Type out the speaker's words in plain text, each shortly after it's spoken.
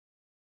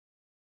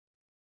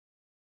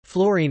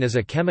Fluorine is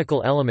a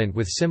chemical element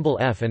with symbol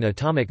F and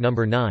atomic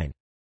number 9.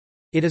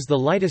 It is the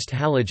lightest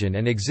halogen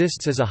and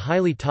exists as a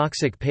highly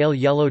toxic pale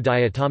yellow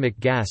diatomic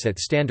gas at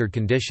standard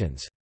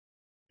conditions.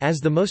 As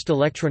the most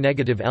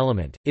electronegative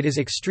element, it is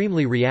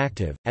extremely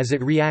reactive, as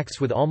it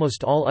reacts with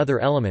almost all other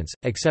elements,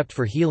 except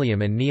for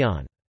helium and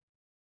neon.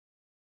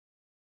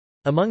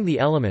 Among the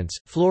elements,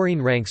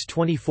 fluorine ranks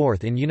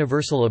 24th in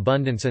universal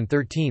abundance and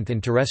 13th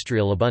in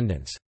terrestrial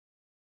abundance.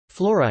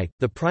 Fluorite,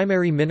 the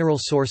primary mineral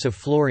source of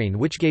fluorine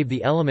which gave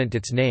the element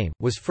its name,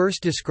 was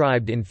first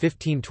described in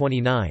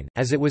 1529,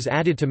 as it was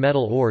added to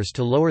metal ores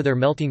to lower their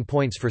melting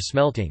points for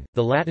smelting.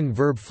 The Latin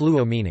verb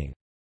fluo, meaning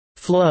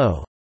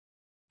flow,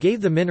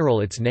 gave the mineral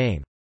its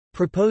name.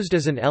 Proposed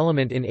as an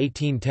element in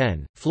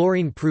 1810,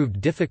 fluorine proved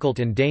difficult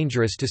and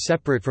dangerous to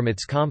separate from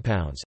its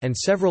compounds, and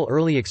several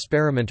early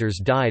experimenters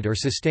died or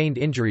sustained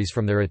injuries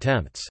from their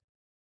attempts.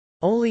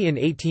 Only in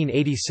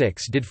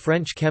 1886 did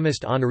French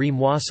chemist Henri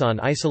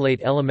Moisson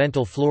isolate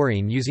elemental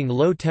fluorine using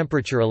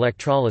low-temperature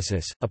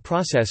electrolysis, a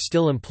process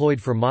still employed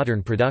for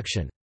modern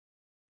production.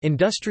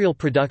 Industrial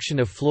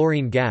production of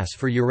fluorine gas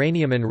for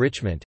uranium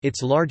enrichment,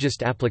 its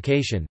largest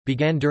application,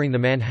 began during the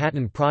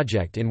Manhattan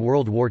Project in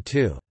World War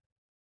II.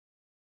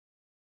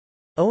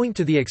 Owing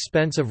to the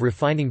expense of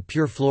refining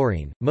pure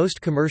fluorine,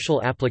 most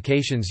commercial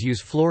applications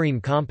use fluorine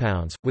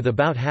compounds, with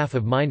about half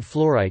of mined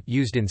fluorite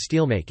used in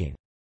steelmaking.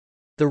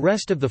 The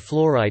rest of the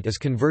fluorite is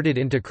converted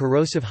into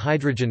corrosive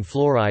hydrogen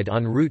fluoride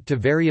en route to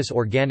various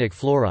organic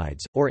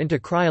fluorides, or into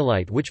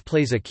cryolite, which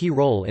plays a key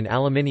role in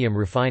aluminium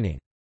refining.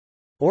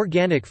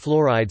 Organic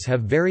fluorides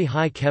have very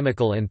high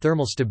chemical and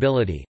thermal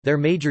stability. Their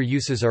major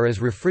uses are as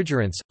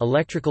refrigerants,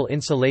 electrical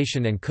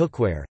insulation and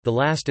cookware, the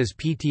last as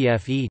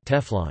PTFE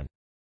Teflon.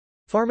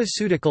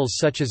 Pharmaceuticals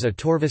such as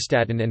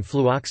atorvastatin and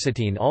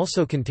fluoxetine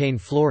also contain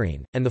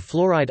fluorine, and the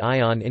fluoride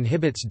ion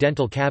inhibits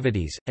dental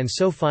cavities, and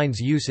so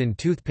finds use in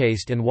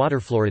toothpaste and water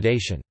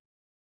fluoridation.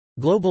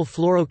 Global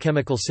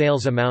fluorochemical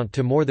sales amount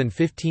to more than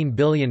 $15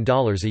 billion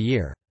a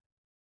year.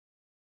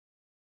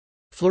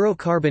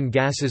 Fluorocarbon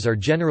gases are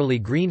generally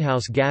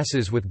greenhouse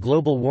gases with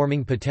global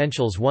warming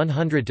potentials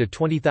 100 to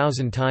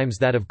 20,000 times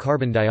that of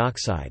carbon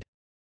dioxide.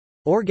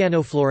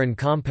 Organofluorine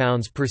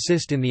compounds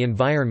persist in the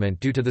environment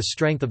due to the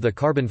strength of the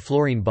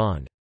carbon-fluorine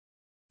bond.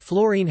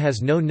 Fluorine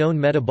has no known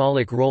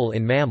metabolic role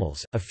in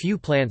mammals. A few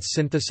plants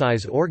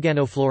synthesize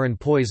organofluorine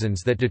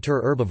poisons that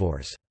deter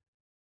herbivores.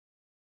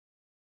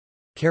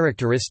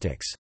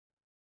 Characteristics.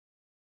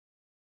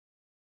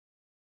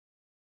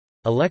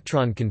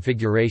 Electron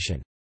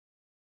configuration.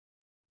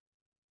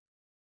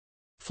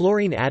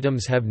 Fluorine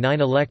atoms have 9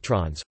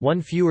 electrons,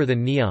 1 fewer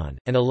than neon,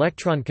 and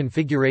electron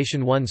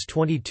configuration 1s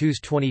 22s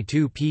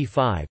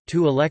 22p5,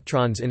 2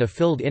 electrons in a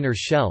filled inner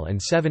shell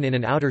and 7 in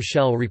an outer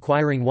shell,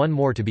 requiring 1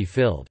 more to be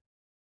filled.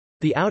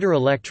 The outer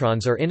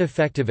electrons are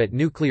ineffective at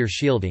nuclear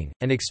shielding,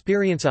 and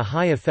experience a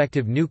high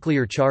effective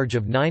nuclear charge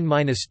of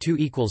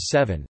 9-2 =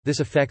 7,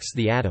 this affects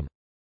the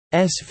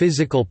atom's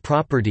physical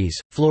properties.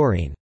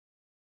 Fluorine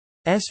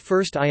S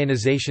first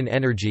ionization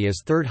energy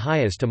is third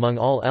highest among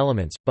all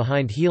elements,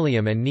 behind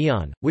helium and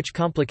neon, which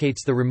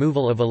complicates the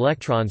removal of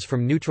electrons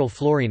from neutral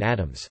fluorine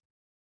atoms.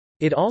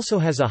 It also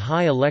has a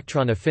high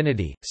electron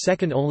affinity,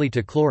 second only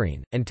to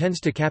chlorine, and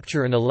tends to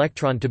capture an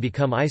electron to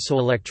become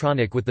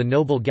isoelectronic with the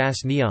noble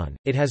gas neon.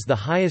 It has the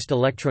highest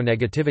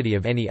electronegativity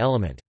of any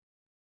element.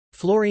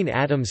 Fluorine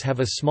atoms have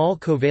a small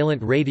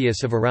covalent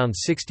radius of around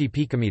 60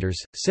 picometers,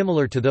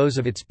 similar to those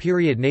of its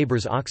period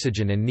neighbors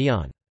oxygen and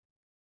neon.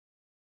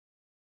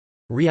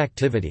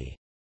 Reactivity.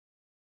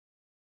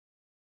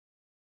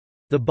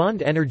 The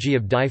bond energy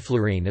of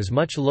difluorine is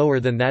much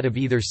lower than that of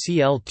either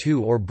Cl2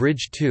 or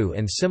bridge 2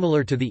 and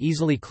similar to the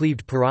easily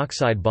cleaved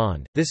peroxide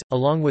bond. This,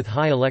 along with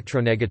high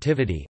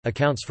electronegativity,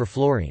 accounts for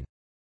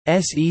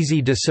fluorine's easy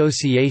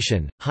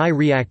dissociation, high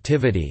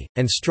reactivity,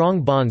 and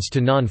strong bonds to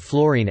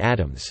non-fluorine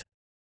atoms.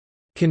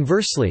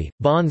 Conversely,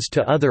 bonds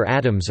to other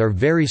atoms are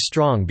very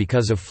strong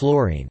because of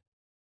fluorine's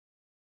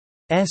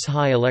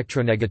high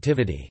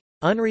electronegativity.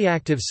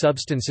 Unreactive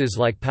substances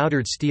like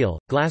powdered steel,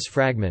 glass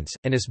fragments,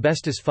 and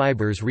asbestos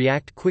fibers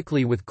react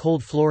quickly with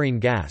cold fluorine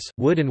gas.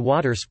 Wood and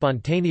water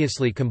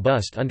spontaneously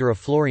combust under a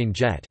fluorine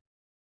jet.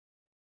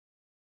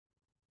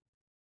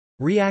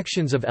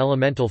 Reactions of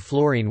elemental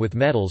fluorine with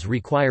metals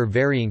require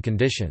varying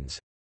conditions.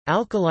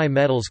 Alkali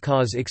metals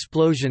cause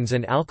explosions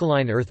and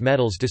alkaline earth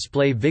metals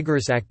display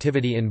vigorous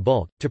activity in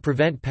bulk. To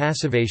prevent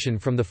passivation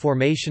from the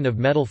formation of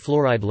metal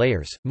fluoride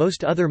layers,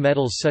 most other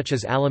metals such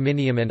as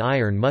aluminium and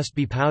iron must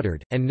be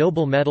powdered, and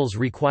noble metals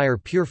require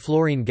pure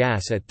fluorine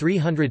gas at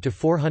 300 to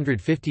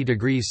 450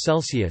 degrees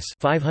Celsius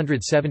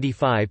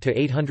 (575 to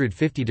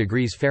 850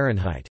 degrees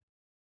Fahrenheit).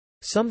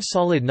 Some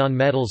solid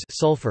nonmetals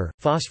sulfur,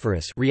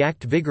 phosphorus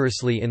react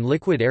vigorously in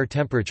liquid air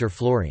temperature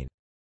fluorine.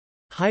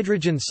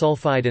 Hydrogen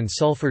sulfide and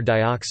sulfur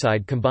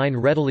dioxide combine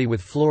readily with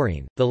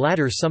fluorine, the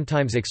latter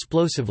sometimes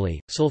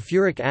explosively.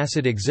 Sulfuric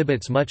acid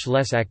exhibits much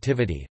less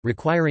activity,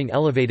 requiring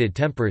elevated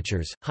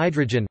temperatures.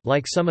 Hydrogen,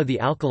 like some of the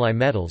alkali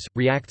metals,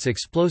 reacts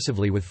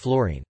explosively with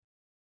fluorine.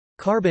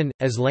 Carbon,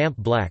 as lamp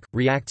black,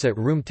 reacts at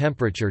room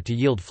temperature to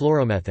yield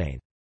fluoromethane.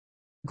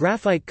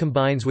 Graphite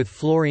combines with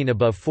fluorine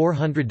above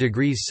 400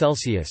 degrees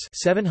Celsius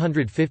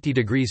 (750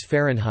 degrees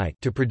Fahrenheit)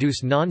 to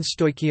produce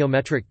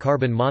non-stoichiometric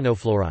carbon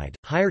monofluoride.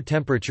 Higher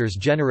temperatures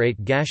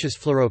generate gaseous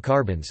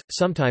fluorocarbons,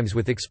 sometimes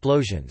with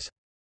explosions.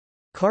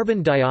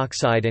 Carbon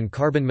dioxide and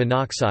carbon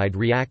monoxide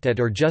react at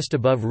or just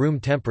above room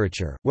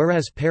temperature,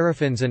 whereas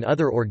paraffins and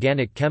other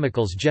organic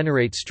chemicals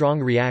generate strong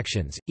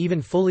reactions.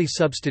 Even fully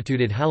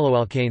substituted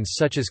haloalkanes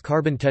such as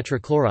carbon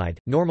tetrachloride,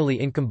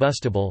 normally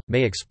incombustible,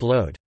 may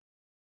explode.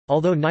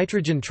 Although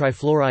nitrogen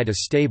trifluoride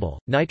is stable,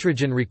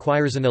 nitrogen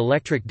requires an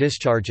electric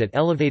discharge at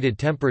elevated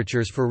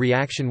temperatures for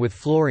reaction with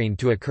fluorine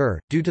to occur.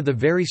 Due to the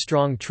very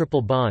strong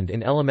triple bond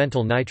in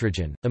elemental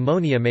nitrogen,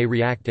 ammonia may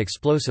react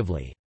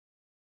explosively.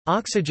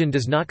 Oxygen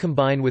does not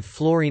combine with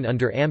fluorine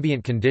under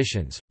ambient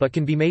conditions, but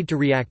can be made to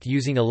react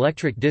using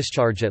electric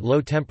discharge at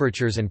low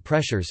temperatures and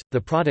pressures.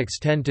 The products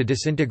tend to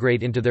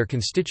disintegrate into their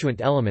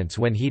constituent elements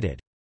when heated.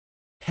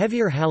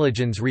 Heavier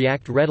halogens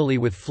react readily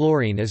with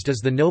fluorine, as does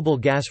the noble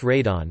gas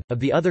radon.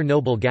 Of the other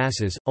noble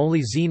gases,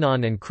 only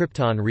xenon and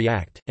krypton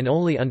react, and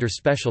only under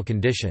special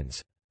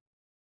conditions.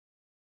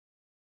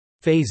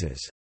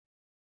 Phases.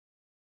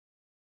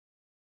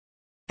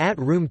 At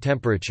room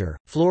temperature,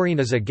 fluorine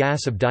is a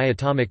gas of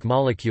diatomic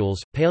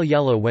molecules, pale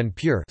yellow when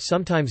pure,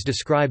 sometimes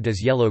described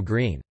as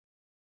yellow-green.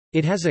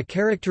 It has a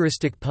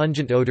characteristic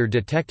pungent odor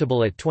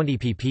detectable at 20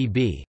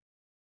 ppb.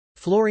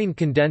 Fluorine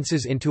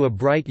condenses into a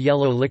bright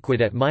yellow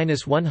liquid at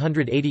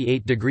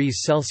 -188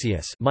 degrees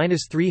Celsius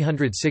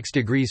 (-306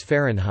 degrees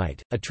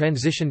Fahrenheit), a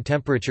transition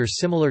temperature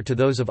similar to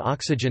those of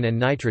oxygen and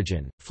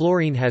nitrogen.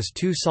 Fluorine has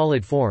two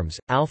solid forms,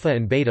 alpha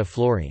and beta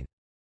fluorine.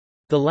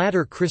 The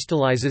latter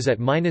crystallizes at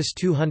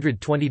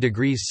 -220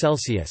 degrees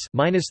Celsius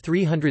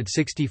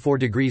 (-364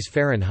 degrees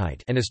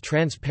Fahrenheit) and is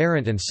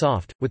transparent and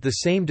soft, with the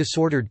same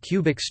disordered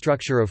cubic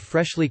structure of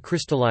freshly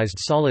crystallized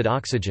solid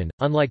oxygen,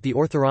 unlike the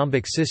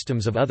orthorhombic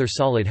systems of other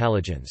solid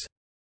halogens.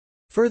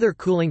 Further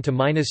cooling to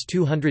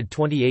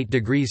 -228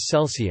 degrees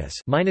Celsius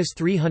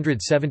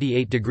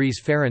 (-378 degrees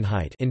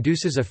Fahrenheit)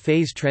 induces a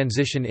phase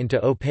transition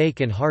into opaque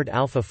and hard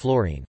alpha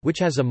fluorine, which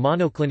has a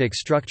monoclinic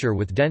structure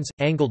with dense,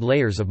 angled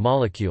layers of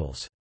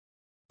molecules.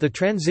 The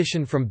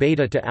transition from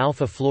beta to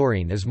alpha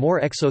fluorine is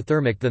more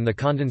exothermic than the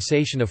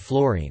condensation of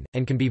fluorine,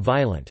 and can be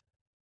violent.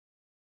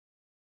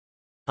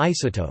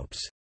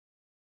 Isotopes.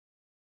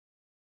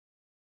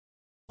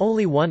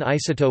 Only one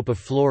isotope of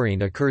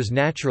fluorine occurs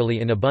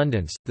naturally in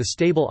abundance, the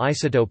stable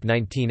isotope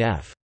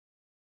 19F.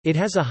 It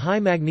has a high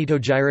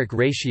magnetogyric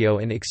ratio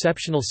and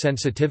exceptional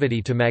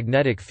sensitivity to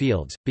magnetic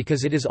fields.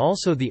 Because it is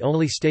also the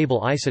only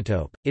stable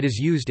isotope, it is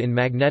used in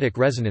magnetic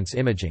resonance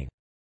imaging.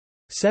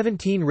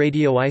 17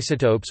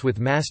 radioisotopes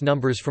with mass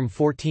numbers from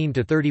 14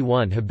 to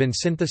 31 have been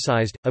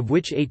synthesized, of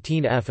which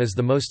 18F is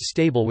the most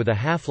stable with a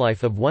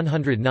half-life of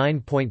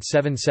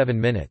 109.77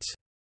 minutes.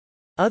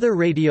 Other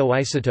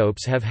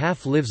radioisotopes have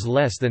half-lives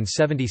less than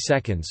 70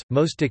 seconds,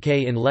 most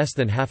decay in less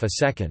than half a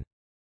second.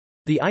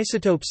 The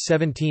isotopes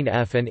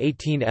 17F and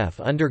 18F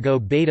undergo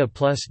beta+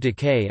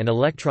 decay and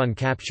electron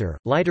capture,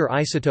 lighter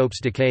isotopes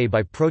decay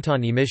by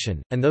proton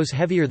emission, and those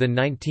heavier than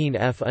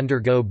 19F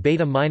undergo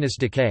beta-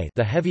 decay,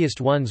 the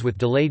heaviest ones with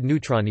delayed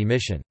neutron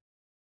emission.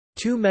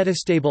 Two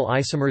metastable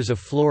isomers of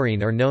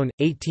fluorine are known,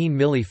 18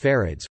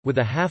 millifarads, with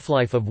a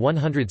half-life of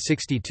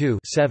 162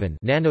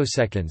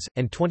 nanoseconds,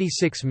 and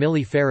 26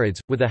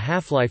 millifarads, with a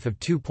half-life of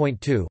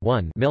 2.2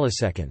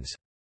 milliseconds.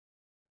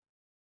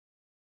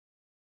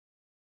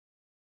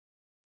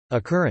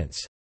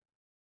 Occurrence.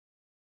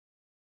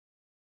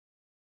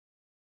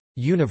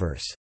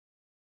 Universe.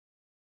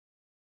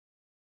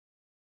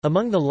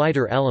 Among the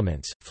lighter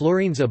elements,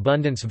 fluorine's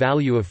abundance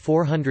value of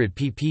 400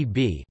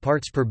 ppb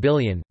parts per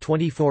billion,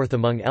 24th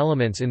among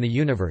elements in the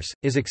universe,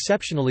 is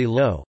exceptionally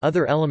low.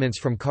 Other elements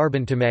from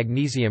carbon to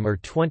magnesium are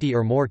 20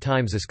 or more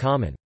times as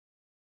common.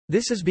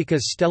 This is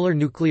because stellar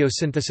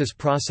nucleosynthesis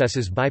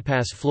processes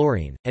bypass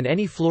fluorine, and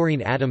any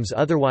fluorine atoms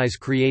otherwise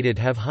created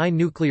have high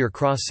nuclear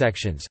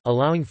cross-sections,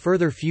 allowing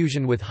further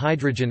fusion with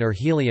hydrogen or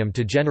helium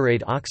to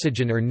generate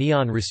oxygen or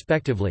neon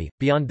respectively.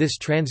 Beyond this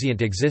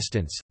transient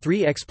existence,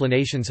 three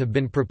explanations have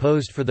been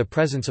proposed for the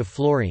presence of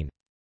fluorine.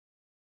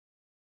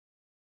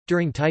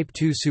 During Type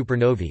II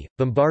supernovae,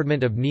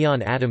 bombardment of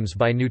neon atoms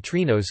by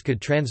neutrinos could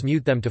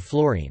transmute them to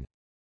fluorine.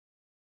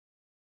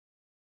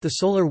 The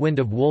solar wind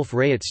of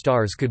Wolf-Rayet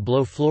stars could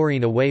blow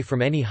fluorine away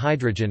from any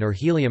hydrogen or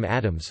helium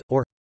atoms,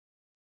 or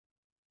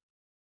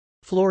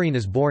fluorine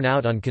is borne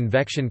out on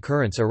convection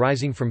currents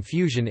arising from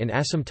fusion in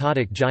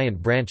asymptotic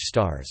giant branch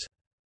stars.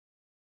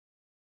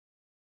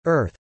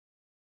 Earth.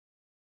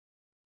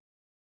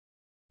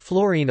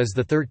 Fluorine is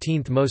the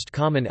 13th most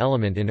common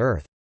element in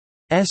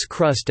Earth's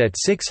crust at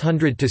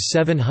 600 to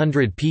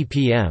 700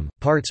 ppm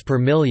parts per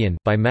million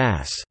by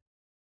mass.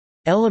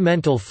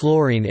 Elemental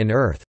fluorine in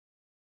Earth's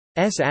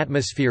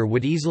atmosphere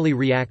would easily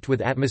react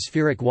with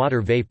atmospheric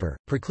water vapor,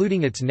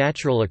 precluding its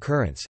natural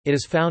occurrence. It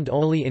is found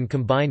only in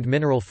combined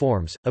mineral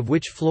forms, of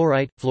which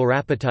fluorite,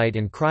 fluorapatite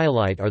and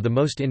cryolite are the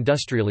most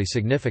industrially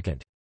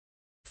significant.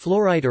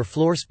 Fluorite or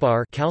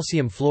fluorspar,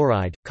 calcium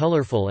fluoride,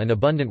 colorful and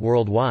abundant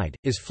worldwide,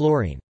 is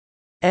fluorine.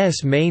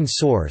 main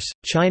source.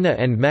 China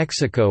and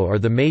Mexico are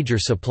the major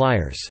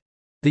suppliers.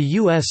 The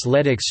U.S.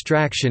 led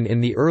extraction in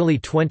the early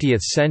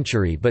 20th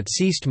century but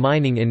ceased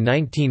mining in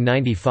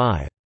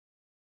 1995.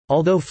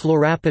 Although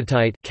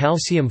fluorapatite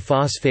calcium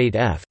phosphate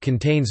F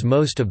contains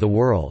most of the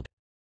world's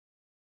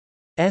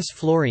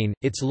fluorine,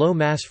 its low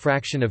mass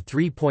fraction of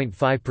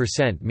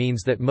 3.5%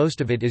 means that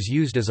most of it is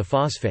used as a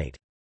phosphate.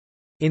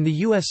 In the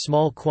U.S.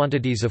 small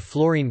quantities of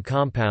fluorine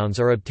compounds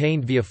are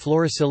obtained via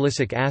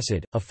fluorosilicic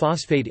acid, a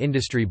phosphate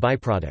industry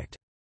byproduct.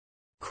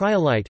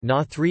 Cryolite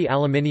Na3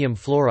 aluminium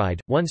fluoride,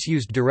 once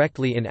used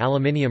directly in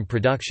aluminium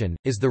production,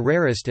 is the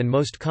rarest and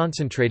most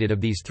concentrated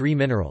of these three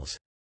minerals.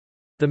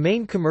 The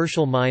main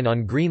commercial mine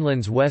on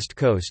Greenland's west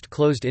coast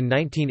closed in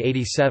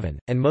 1987,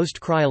 and most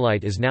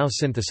cryolite is now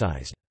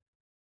synthesized.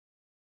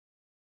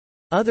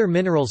 Other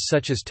minerals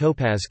such as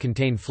topaz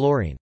contain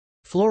fluorine.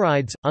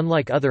 Fluorides,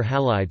 unlike other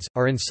halides,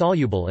 are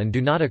insoluble and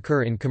do not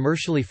occur in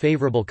commercially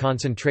favorable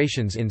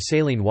concentrations in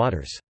saline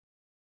waters.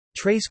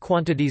 Trace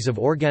quantities of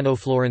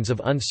organofluorines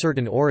of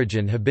uncertain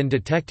origin have been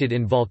detected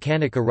in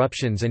volcanic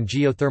eruptions and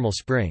geothermal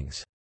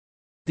springs.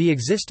 The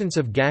existence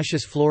of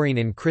gaseous fluorine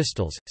in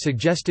crystals,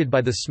 suggested by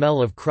the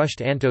smell of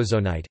crushed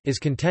antozonite, is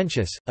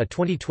contentious. A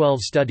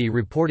 2012 study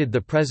reported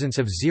the presence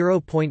of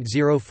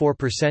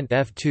 0.04%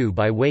 F2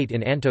 by weight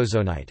in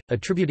antozonite,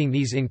 attributing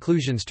these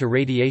inclusions to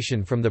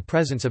radiation from the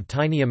presence of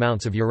tiny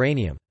amounts of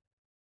uranium.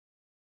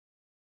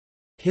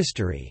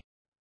 History.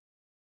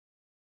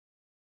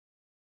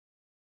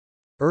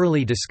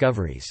 Early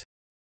discoveries.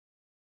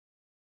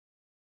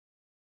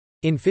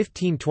 In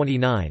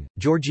 1529,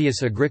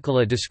 Georgius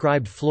Agricola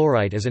described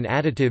fluorite as an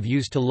additive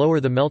used to lower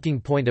the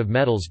melting point of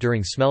metals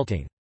during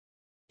smelting.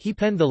 He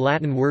penned the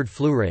Latin word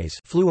fluores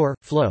fluor,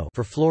 flow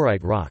for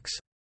fluorite rocks.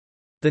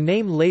 The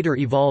name later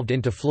evolved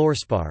into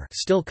fluorspar,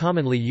 still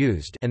commonly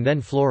used, and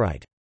then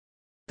fluorite.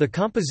 The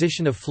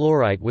composition of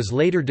fluorite was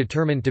later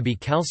determined to be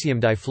calcium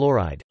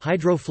difluoride.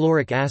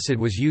 Hydrofluoric acid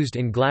was used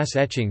in glass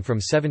etching from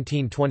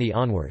 1720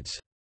 onwards.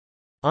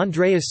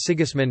 Andreas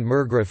Sigismund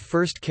Marggraf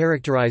first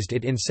characterized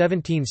it in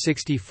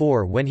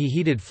 1764 when he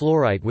heated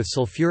fluorite with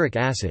sulfuric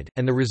acid,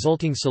 and the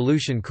resulting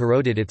solution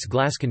corroded its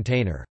glass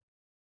container.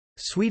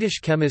 Swedish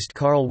chemist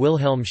Carl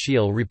Wilhelm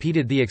Scheele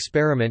repeated the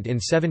experiment in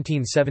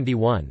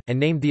 1771, and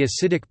named the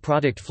acidic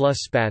product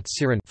fluorspar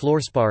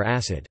fluorspar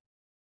acid.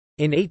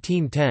 In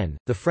 1810,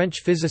 the French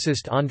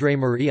physicist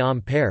André-Marie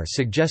Ampère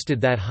suggested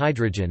that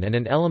hydrogen and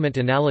an element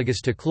analogous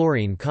to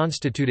chlorine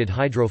constituted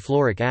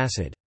hydrofluoric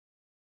acid.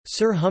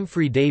 Sir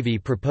Humphrey Davy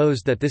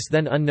proposed that this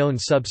then unknown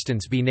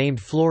substance be named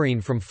fluorine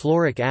from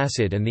fluoric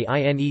acid and the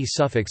 -ine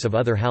suffix of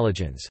other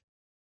halogens.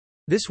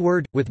 This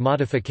word, with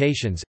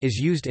modifications, is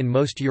used in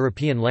most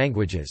European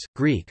languages.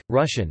 Greek,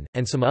 Russian,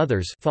 and some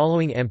others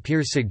following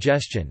Ampere's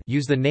suggestion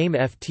use the name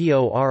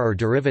FTOR or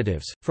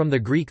derivatives, from the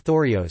Greek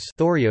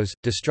thorios,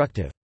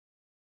 destructive.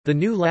 The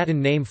new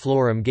Latin name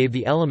fluorum gave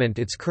the element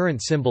its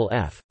current symbol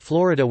F.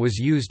 Florida was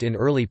used in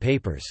early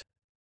papers.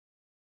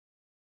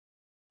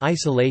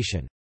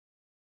 Isolation.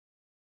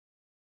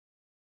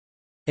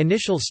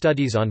 Initial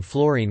studies on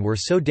fluorine were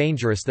so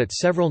dangerous that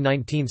several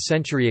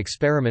 19th-century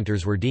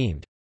experimenters were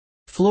deemed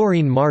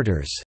fluorine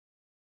martyrs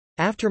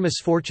after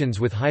misfortunes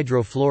with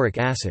hydrofluoric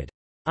acid.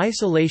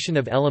 Isolation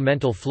of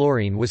elemental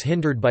fluorine was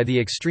hindered by the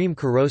extreme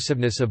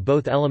corrosiveness of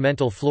both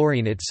elemental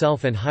fluorine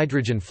itself and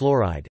hydrogen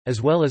fluoride,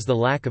 as well as the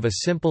lack of a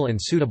simple and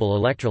suitable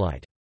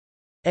electrolyte.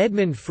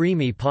 Edmund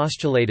Freemy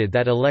postulated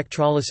that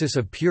electrolysis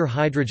of pure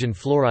hydrogen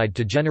fluoride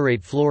to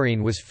generate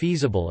fluorine was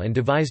feasible and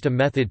devised a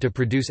method to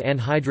produce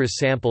anhydrous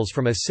samples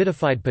from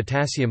acidified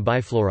potassium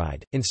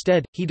bifluoride.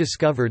 Instead, he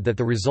discovered that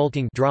the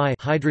resulting dry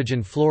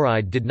hydrogen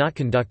fluoride did not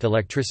conduct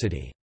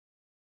electricity.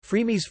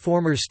 Freemy's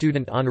former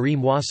student Henri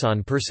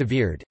Moissan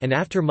persevered, and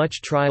after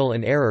much trial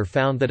and error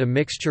found that a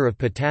mixture of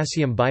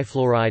potassium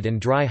bifluoride and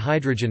dry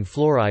hydrogen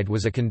fluoride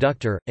was a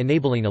conductor,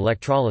 enabling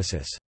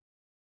electrolysis.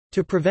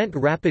 To prevent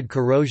rapid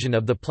corrosion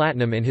of the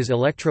platinum in his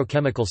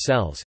electrochemical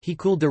cells, he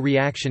cooled the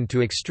reaction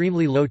to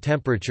extremely low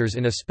temperatures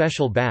in a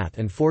special bath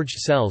and forged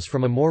cells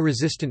from a more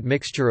resistant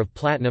mixture of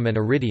platinum and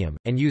iridium,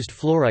 and used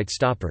fluorite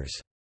stoppers.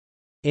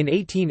 In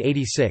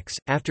 1886,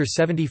 after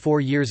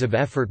 74 years of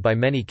effort by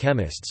many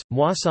chemists,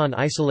 Moissan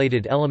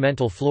isolated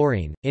elemental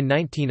fluorine. In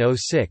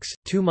 1906,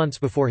 2 months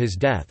before his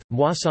death,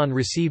 Moissan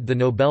received the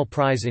Nobel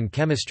Prize in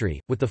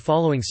Chemistry, with the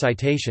following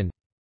citation: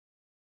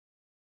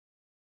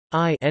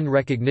 in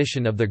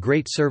recognition of the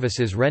great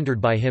services rendered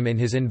by him in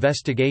his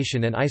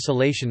investigation and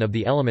isolation of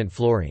the element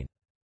fluorine.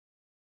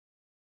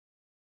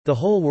 The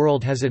whole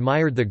world has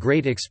admired the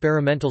great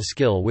experimental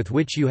skill with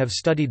which you have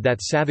studied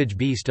that savage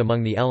beast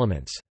among the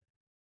elements.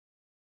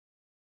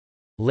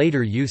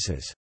 Later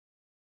uses.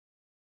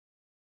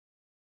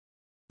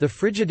 The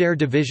Frigidaire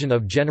division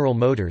of General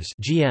Motors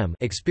 (GM)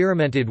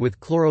 experimented with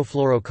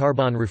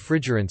chlorofluorocarbon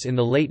refrigerants in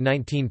the late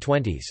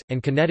 1920s,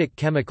 and Kinetic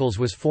Chemicals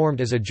was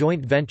formed as a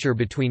joint venture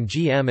between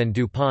GM and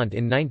DuPont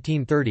in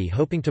 1930,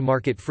 hoping to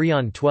market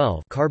Freon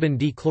 12 carbon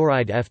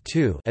D-chloride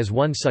F2 as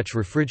one such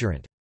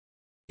refrigerant.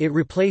 It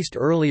replaced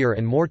earlier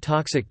and more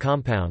toxic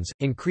compounds,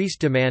 increased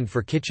demand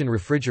for kitchen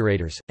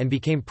refrigerators, and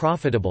became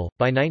profitable.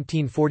 By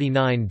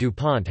 1949,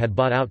 DuPont had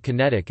bought out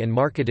Kinetic and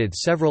marketed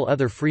several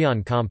other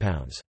Freon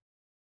compounds.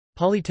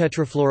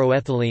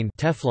 Polytetrafluoroethylene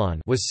Teflon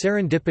was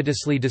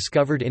serendipitously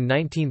discovered in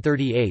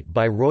 1938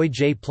 by Roy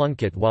J.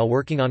 Plunkett while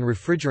working on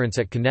refrigerants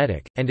at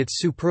Kinetic, and its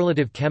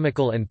superlative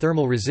chemical and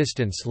thermal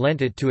resistance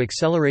lent it to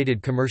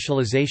accelerated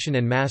commercialization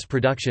and mass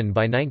production.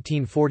 By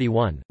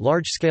 1941,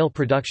 large-scale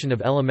production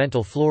of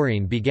elemental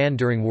fluorine began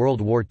during World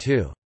War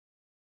II.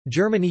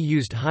 Germany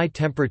used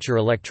high-temperature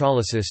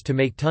electrolysis to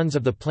make tons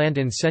of the plant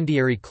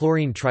incendiary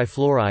chlorine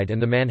trifluoride,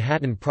 and the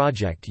Manhattan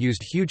Project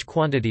used huge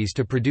quantities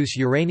to produce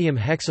uranium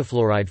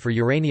hexafluoride for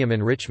uranium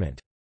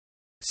enrichment.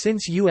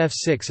 Since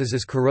UF6 is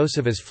as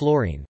corrosive as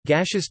fluorine,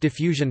 gaseous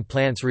diffusion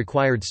plants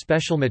required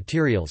special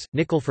materials,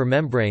 nickel for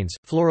membranes,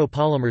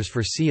 fluoropolymers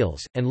for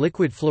seals, and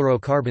liquid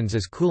fluorocarbons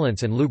as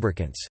coolants and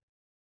lubricants.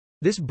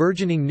 This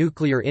burgeoning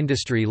nuclear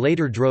industry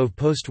later drove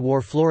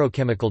post-war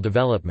fluorochemical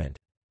development.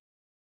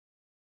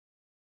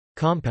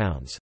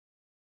 Compounds.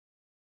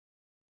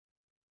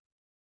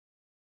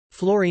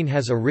 Fluorine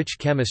has a rich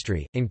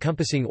chemistry,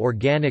 encompassing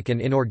organic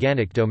and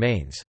inorganic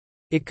domains.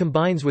 It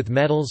combines with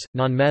metals,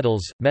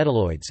 nonmetals,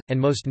 metalloids,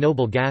 and most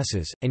noble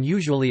gases, and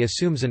usually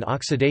assumes an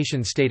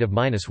oxidation state of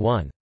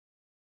 -1.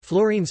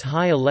 Fluorine's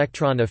high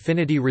electron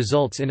affinity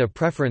results in a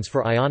preference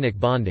for ionic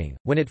bonding.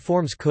 When it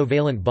forms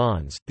covalent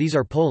bonds, these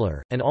are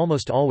polar, and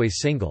almost always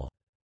single.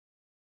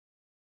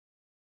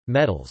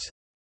 Metals.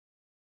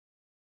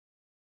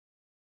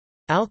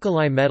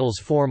 Alkali metals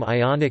form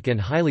ionic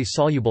and highly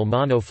soluble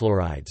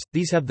monofluorides.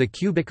 These have the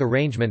cubic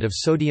arrangement of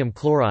sodium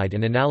chloride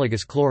and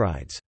analogous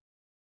chlorides.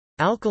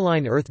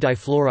 Alkaline earth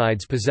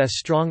difluorides possess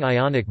strong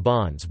ionic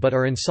bonds but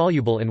are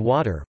insoluble in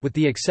water, with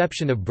the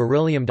exception of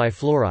beryllium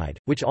difluoride,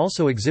 which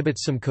also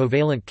exhibits some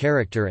covalent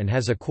character and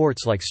has a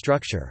quartz-like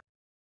structure.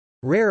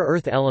 Rare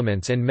earth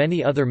elements and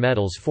many other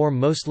metals form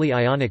mostly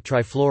ionic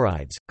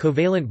trifluorides.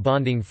 Covalent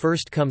bonding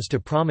first comes to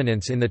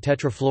prominence in the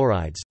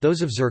tetrafluorides.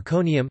 Those of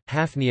zirconium,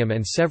 hafnium,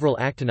 and several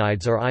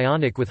actinides are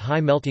ionic with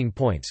high melting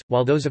points,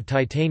 while those of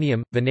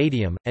titanium,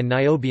 vanadium, and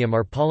niobium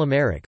are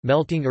polymeric,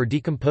 melting or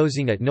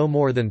decomposing at no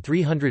more than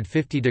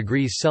 350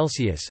 degrees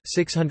Celsius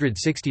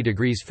 (660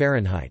 degrees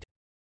Fahrenheit).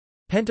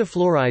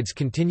 Pentafluorides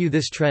continue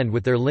this trend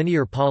with their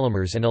linear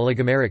polymers and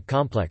oligomeric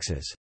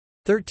complexes.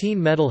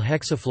 13 metal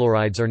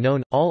hexafluorides are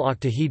known, all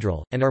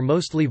octahedral, and are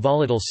mostly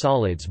volatile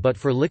solids but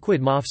for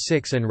liquid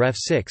MOF6 and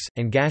REF6,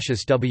 and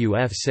gaseous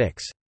WF6.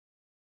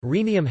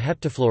 Rhenium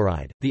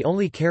heptafluoride, the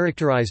only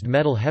characterized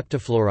metal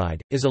heptafluoride,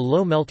 is a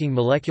low-melting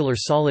molecular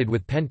solid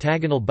with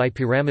pentagonal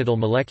bipyramidal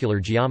molecular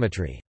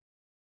geometry.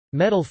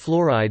 Metal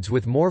fluorides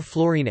with more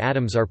fluorine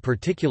atoms are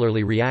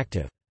particularly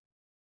reactive.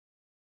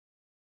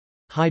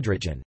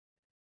 Hydrogen.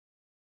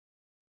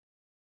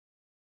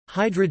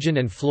 Hydrogen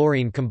and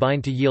fluorine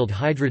combine to yield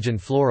hydrogen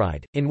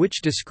fluoride, in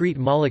which discrete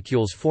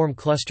molecules form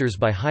clusters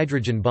by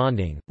hydrogen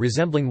bonding,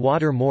 resembling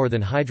water more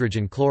than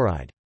hydrogen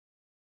chloride.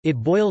 It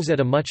boils at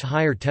a much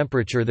higher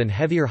temperature than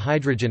heavier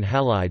hydrogen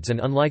halides and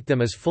unlike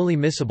them is fully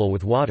miscible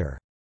with water.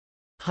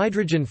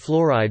 Hydrogen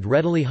fluoride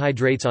readily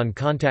hydrates on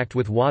contact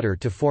with water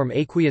to form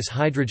aqueous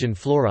hydrogen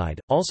fluoride,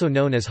 also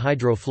known as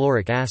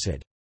hydrofluoric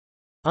acid.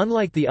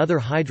 Unlike the other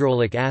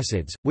hydroic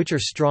acids, which are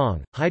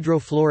strong,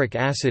 hydrofluoric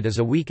acid is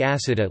a weak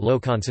acid at low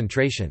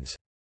concentrations.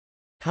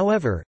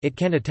 However, it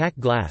can attack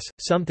glass,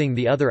 something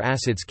the other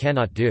acids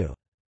cannot do.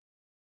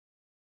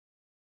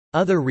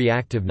 Other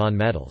reactive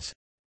nonmetals.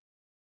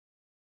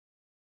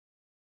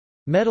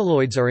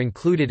 Metalloids are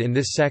included in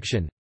this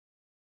section.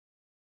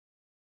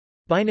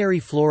 Binary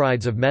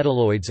fluorides of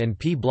metalloids and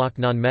p-block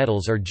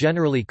nonmetals are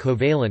generally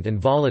covalent and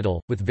volatile,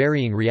 with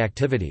varying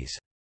reactivities.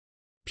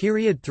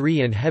 Period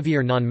 3 and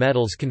heavier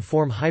nonmetals can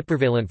form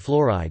hypervalent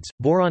fluorides.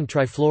 Boron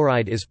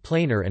trifluoride is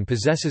planar and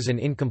possesses an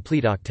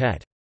incomplete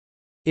octet.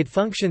 It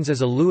functions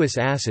as a Lewis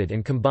acid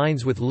and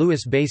combines with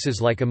Lewis bases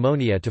like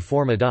ammonia to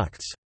form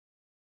adducts.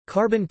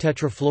 Carbon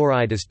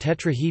tetrafluoride is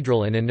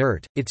tetrahedral and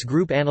inert. Its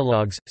group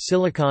analogues,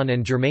 silicon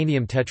and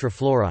germanium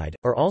tetrafluoride,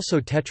 are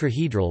also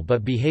tetrahedral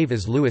but behave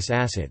as Lewis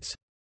acids.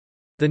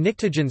 The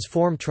pnictogens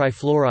form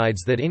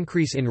trifluorides that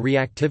increase in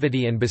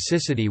reactivity and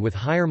basicity with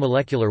higher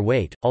molecular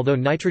weight, although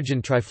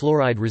nitrogen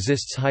trifluoride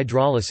resists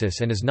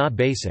hydrolysis and is not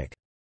basic.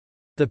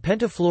 The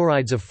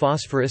pentafluorides of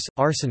phosphorus,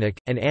 arsenic,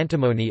 and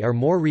antimony are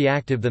more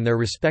reactive than their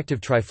respective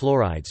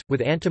trifluorides,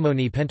 with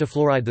antimony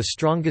pentafluoride the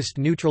strongest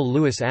neutral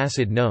Lewis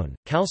acid known.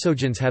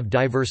 Chalcogens have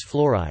diverse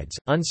fluorides.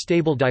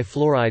 Unstable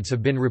difluorides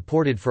have been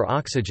reported for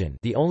oxygen,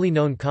 the only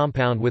known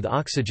compound with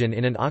oxygen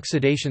in an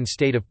oxidation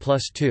state of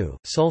 +2,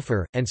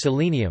 sulfur, and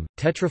selenium.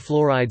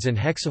 Tetrafluorides and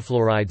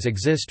hexafluorides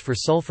exist for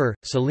sulfur,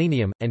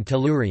 selenium, and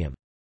tellurium.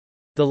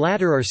 The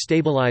latter are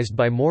stabilized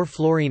by more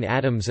fluorine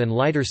atoms and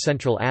lighter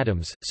central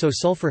atoms, so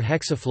sulfur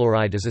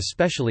hexafluoride is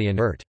especially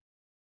inert.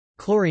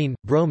 Chlorine,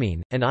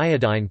 bromine, and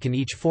iodine can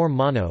each form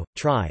mono,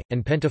 tri,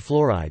 and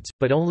pentafluorides,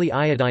 but only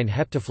iodine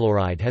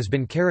heptafluoride has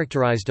been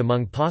characterized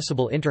among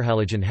possible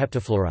interhalogen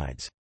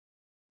heptafluorides.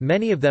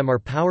 Many of them are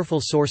powerful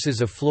sources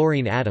of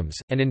fluorine atoms,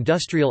 and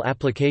industrial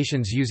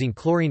applications using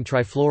chlorine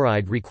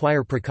trifluoride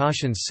require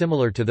precautions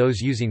similar to those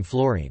using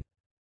fluorine.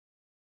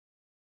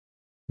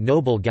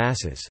 Noble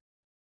gases.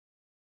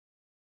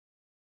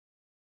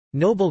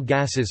 Noble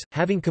gases,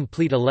 having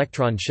complete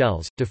electron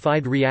shells,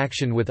 defied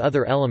reaction with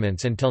other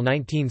elements until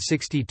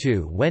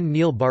 1962 when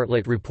Neil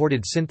Bartlett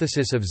reported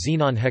synthesis of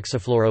xenon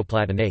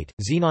hexafluoroplatinate,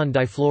 xenon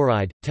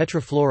difluoride,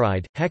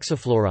 tetrafluoride,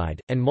 hexafluoride,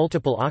 and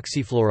multiple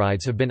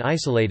oxyfluorides have been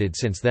isolated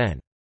since then.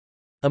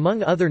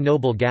 Among other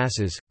noble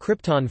gases,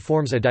 krypton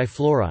forms a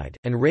difluoride,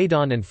 and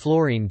radon and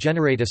fluorine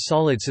generate a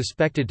solid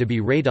suspected to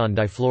be radon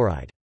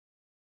difluoride.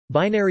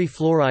 Binary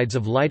fluorides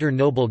of lighter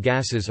noble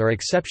gases are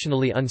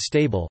exceptionally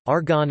unstable.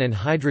 Argon and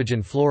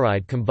hydrogen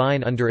fluoride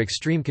combine under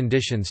extreme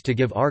conditions to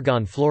give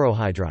argon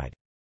fluorohydride.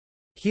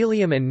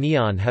 Helium and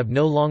neon have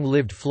no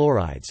long-lived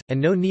fluorides, and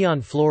no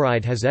neon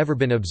fluoride has ever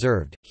been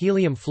observed.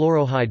 Helium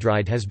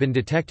fluorohydride has been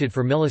detected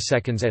for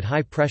milliseconds at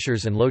high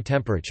pressures and low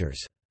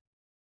temperatures.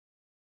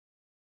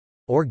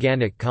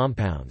 Organic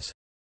compounds.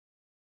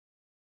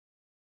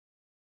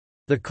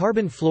 The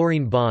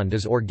carbon-fluorine bond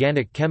is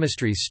organic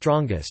chemistry's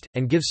strongest,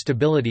 and gives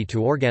stability to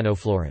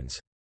organofluorines.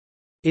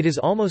 It is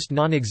almost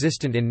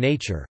non-existent in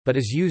nature, but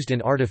is used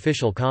in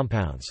artificial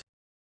compounds.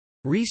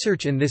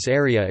 Research in this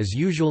area is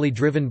usually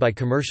driven by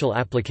commercial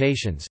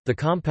applications. The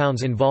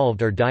compounds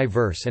involved are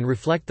diverse and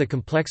reflect the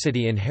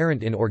complexity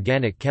inherent in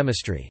organic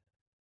chemistry.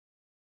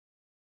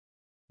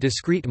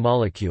 Discrete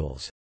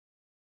molecules.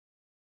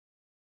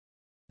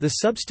 The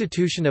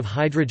substitution of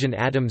hydrogen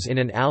atoms in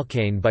an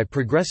alkane by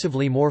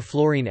progressively more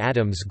fluorine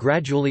atoms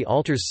gradually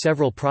alters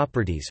several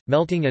properties.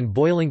 Melting and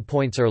boiling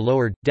points are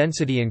lowered,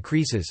 density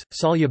increases,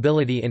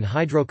 solubility in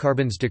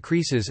hydrocarbons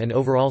decreases, and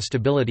overall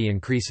stability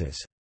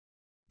increases.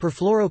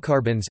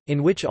 Perfluorocarbons,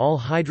 in which all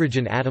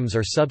hydrogen atoms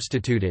are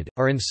substituted,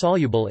 are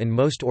insoluble in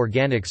most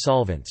organic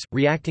solvents,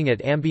 reacting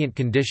at ambient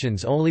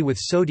conditions only with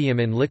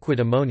sodium in liquid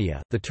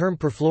ammonia. The term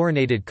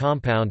perfluorinated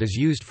compound is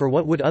used for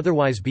what would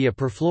otherwise be a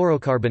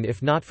perfluorocarbon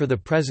if not for the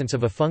presence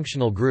of a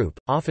functional group,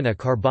 often a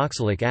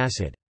carboxylic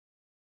acid.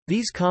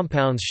 These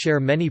compounds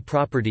share many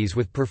properties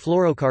with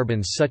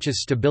perfluorocarbons such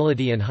as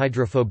stability and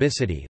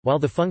hydrophobicity, while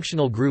the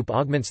functional group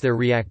augments their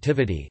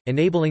reactivity,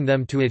 enabling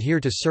them to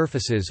adhere to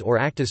surfaces or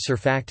act as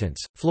surfactants.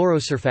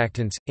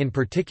 Fluorosurfactants, in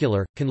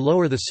particular, can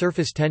lower the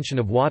surface tension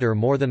of water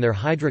more than their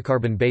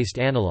hydrocarbon-based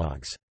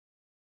analogues.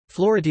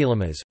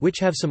 Fluorodiolemas, which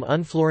have some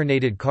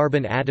unfluorinated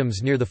carbon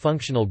atoms near the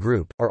functional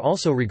group, are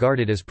also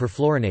regarded as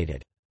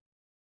perfluorinated.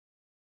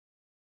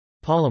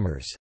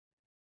 Polymers.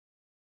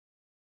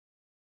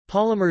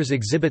 Polymers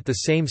exhibit the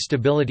same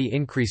stability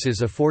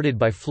increases afforded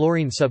by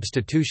fluorine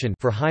substitution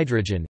for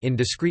hydrogen in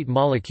discrete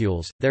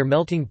molecules. Their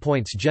melting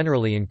points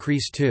generally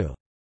increase too.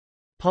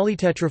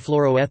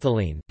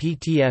 Polytetrafluoroethylene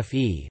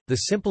 (PTFE), the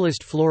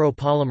simplest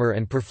fluoropolymer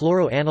and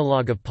perfluoro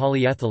analog of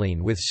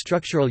polyethylene with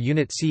structural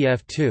unit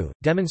CF2,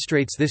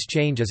 demonstrates this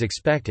change as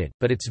expected,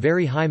 but its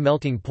very high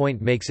melting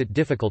point makes it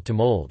difficult to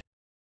mold.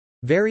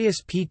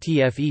 Various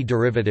PTFE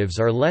derivatives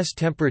are less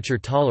temperature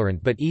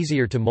tolerant but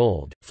easier to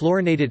mold.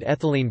 Fluorinated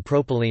ethylene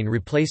propylene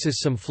replaces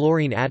some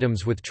fluorine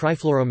atoms with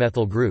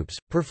trifluoromethyl groups.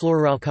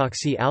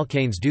 Perfluoroalkoxy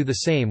alkanes do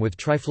the same with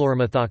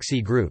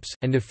trifluoromethoxy groups,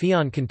 and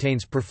Nepheon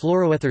contains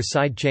perfluoroether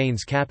side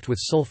chains capped with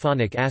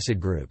sulfonic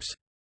acid groups.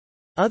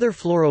 Other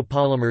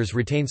fluoropolymers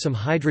retain some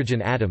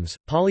hydrogen atoms.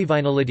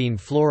 Polyvinylidene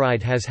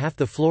fluoride has half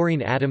the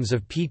fluorine atoms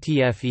of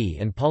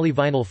PTFE and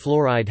polyvinyl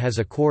fluoride has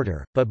a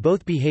quarter, but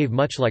both behave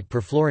much like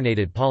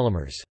perfluorinated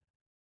polymers.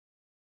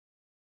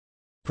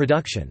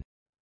 Production.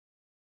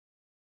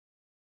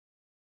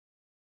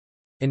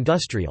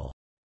 Industrial.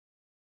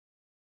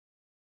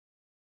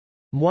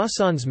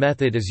 Moisson's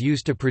method is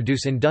used to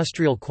produce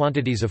industrial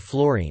quantities of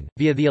fluorine,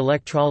 via the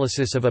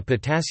electrolysis of a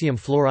potassium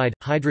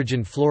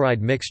fluoride-hydrogen fluoride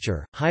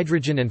mixture.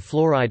 Hydrogen and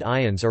fluoride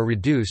ions are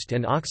reduced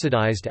and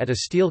oxidized at a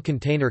steel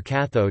container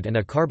cathode and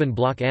a carbon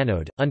block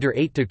anode, under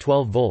 8 to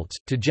 12 volts,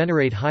 to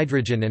generate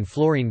hydrogen and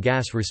fluorine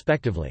gas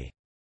respectively.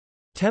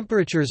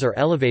 Temperatures are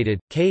elevated,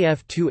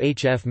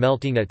 Kf2HF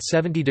melting at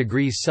 70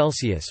 degrees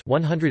Celsius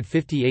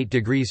 (158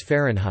 degrees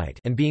Fahrenheit)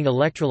 and being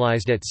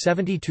electrolyzed at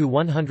 70 to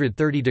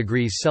 130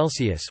 degrees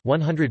Celsius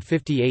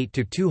 (158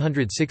 to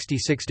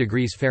 266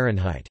 degrees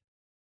Fahrenheit).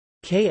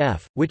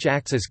 Kf, which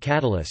acts as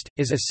catalyst,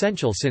 is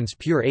essential since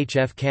pure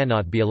HF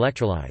cannot be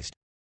electrolyzed.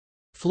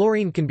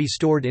 Fluorine can be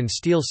stored in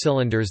steel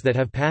cylinders that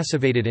have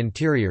passivated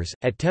interiors,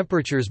 at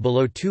temperatures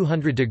below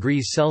 200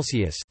 degrees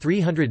Celsius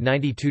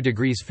 (392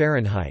 degrees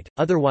Fahrenheit),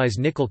 otherwise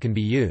nickel can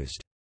be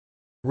used.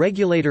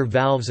 Regulator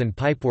valves and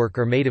pipework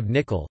are made of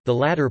nickel, the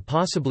latter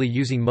possibly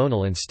using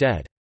monel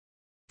instead.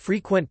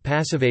 Frequent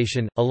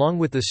passivation, along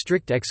with the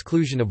strict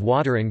exclusion of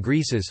water and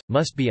greases,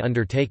 must be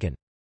undertaken.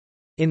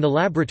 In the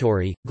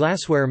laboratory,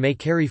 glassware may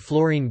carry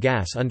fluorine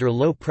gas under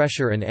low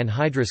pressure and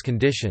anhydrous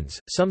conditions.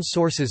 Some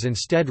sources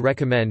instead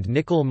recommend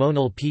nickel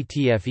monel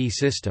PTFE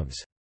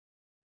systems.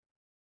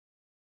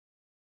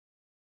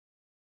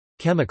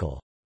 Chemical.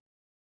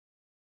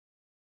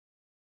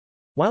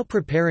 While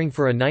preparing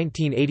for a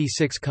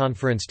 1986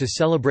 conference to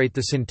celebrate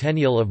the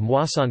centennial of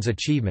Moisson's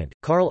achievement,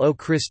 Carl O.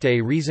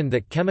 Christe reasoned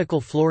that chemical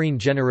fluorine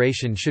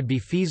generation should be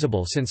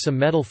feasible since some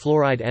metal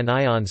fluoride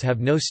anions have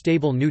no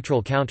stable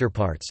neutral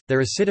counterparts,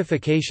 their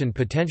acidification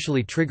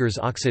potentially triggers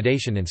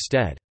oxidation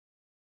instead.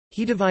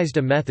 He devised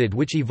a method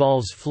which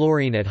evolves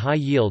fluorine at high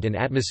yield and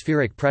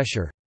atmospheric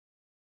pressure.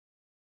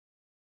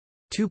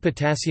 2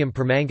 potassium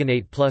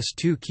permanganate plus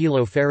 2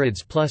 kilofarads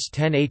plus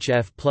 10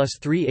 HF plus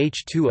 3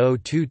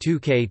 H2O 2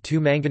 K 2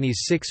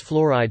 manganese 6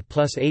 fluoride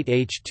plus 8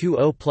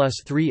 H2O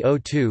plus 3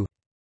 O2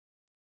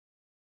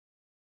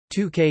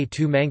 2 K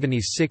 2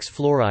 manganese 6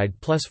 fluoride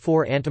plus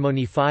 4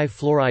 antimony 5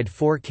 fluoride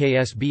 4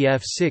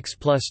 KSBF 6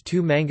 plus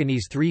 2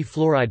 manganese 3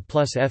 fluoride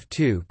plus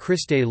F2.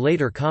 Christe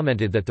later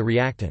commented that the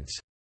reactants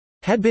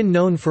had been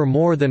known for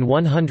more than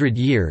 100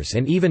 years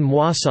and even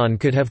Moisson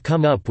could have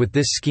come up with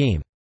this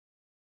scheme.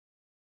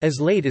 As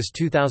late as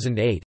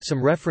 2008,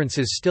 some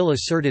references still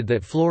asserted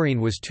that fluorine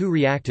was too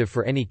reactive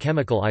for any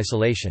chemical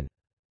isolation.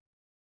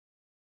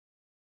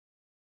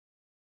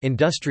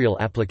 Industrial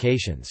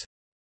applications.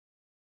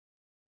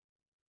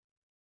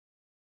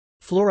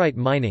 Fluorite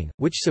mining,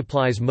 which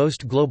supplies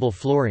most global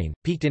fluorine,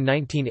 peaked in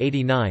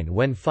 1989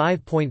 when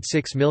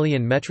 5.6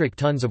 million metric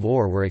tons of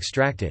ore were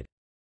extracted.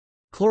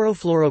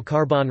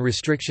 Chlorofluorocarbon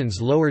restrictions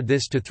lowered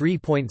this to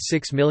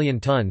 3.6 million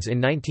tons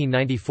in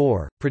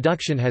 1994.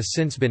 Production has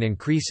since been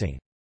increasing.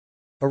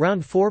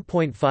 Around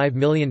 4.5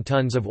 million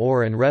tons of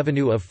ore and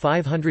revenue of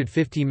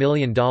 $550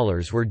 million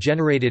were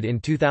generated in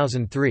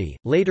 2003.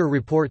 Later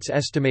reports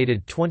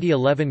estimated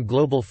 2011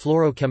 global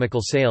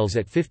fluorochemical sales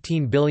at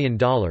 $15 billion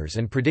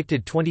and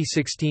predicted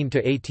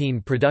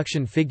 2016-18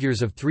 production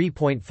figures of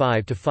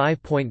 3.5 to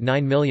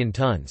 5.9 million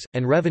tons,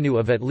 and revenue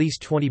of at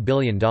least $20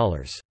 billion.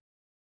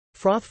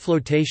 Froth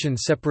flotation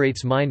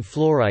separates mined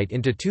fluorite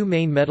into two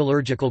main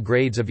metallurgical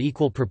grades of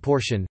equal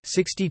proportion.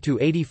 60 to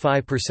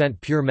 85%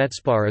 pure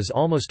metspar is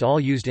almost all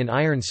used in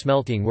iron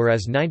smelting,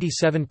 whereas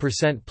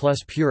 97% plus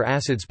pure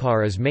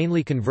acidspar is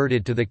mainly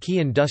converted to the key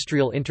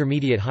industrial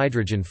intermediate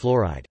hydrogen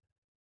fluoride.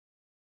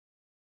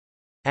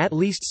 At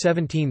least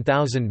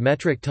 17,000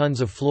 metric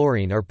tons of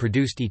fluorine are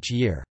produced each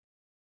year.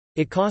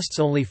 It costs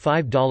only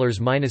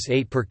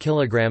 $5-8 per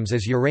kilograms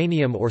as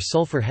uranium or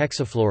sulfur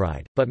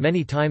hexafluoride, but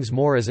many times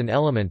more as an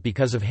element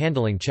because of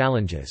handling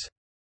challenges.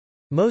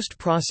 Most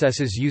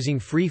processes using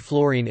free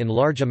fluorine in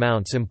large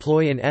amounts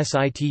employ in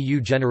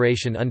situ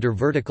generation under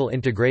vertical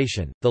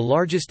integration. The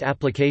largest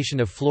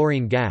application of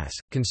fluorine gas,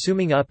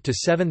 consuming up to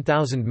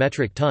 7,000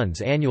 metric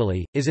tons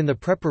annually, is in the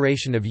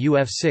preparation of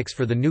UF6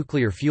 for the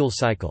nuclear fuel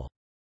cycle.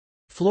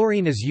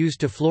 Fluorine is used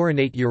to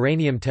fluorinate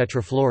uranium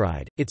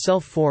tetrafluoride,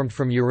 itself formed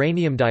from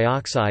uranium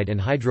dioxide and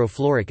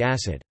hydrofluoric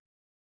acid.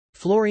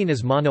 Fluorine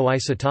is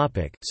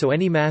monoisotopic, so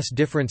any mass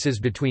differences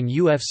between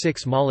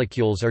UF6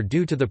 molecules are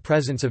due to the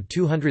presence of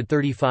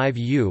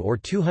 235U or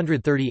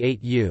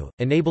 238U,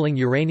 enabling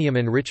uranium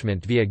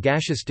enrichment via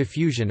gaseous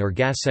diffusion or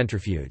gas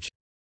centrifuge.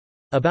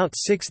 About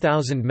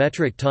 6,000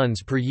 metric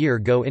tons per year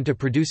go into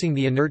producing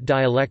the inert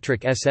dielectric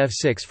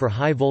SF6 for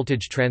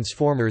high-voltage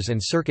transformers and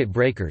circuit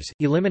breakers,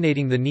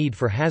 eliminating the need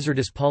for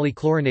hazardous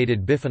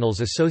polychlorinated biphenyls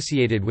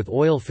associated with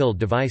oil-filled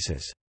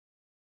devices.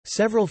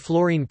 Several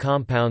fluorine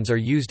compounds are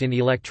used in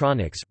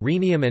electronics: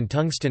 rhenium and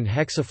tungsten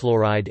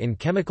hexafluoride in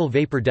chemical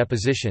vapor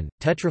deposition,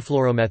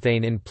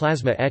 tetrafluoromethane in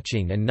plasma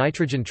etching, and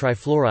nitrogen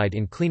trifluoride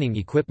in cleaning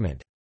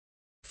equipment.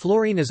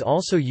 Fluorine is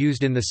also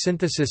used in the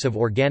synthesis of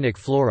organic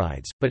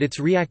fluorides, but its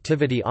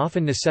reactivity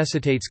often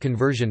necessitates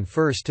conversion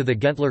first to the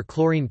Gentler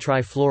chlorine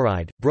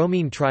trifluoride,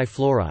 bromine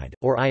trifluoride,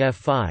 or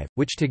IF5,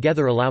 which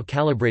together allow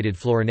calibrated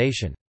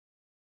fluorination.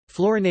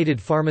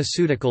 Fluorinated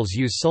pharmaceuticals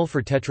use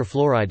sulfur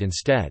tetrafluoride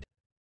instead.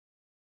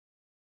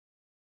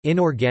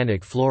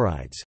 Inorganic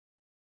fluorides.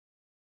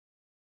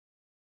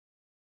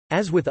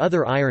 As with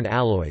other iron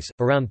alloys,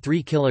 around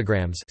 3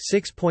 kg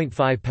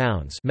 (6.5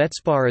 pounds)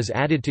 metspar is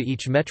added to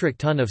each metric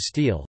ton of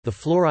steel. The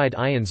fluoride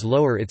ions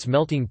lower its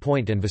melting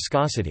point and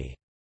viscosity.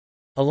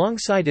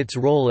 Alongside its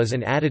role as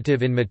an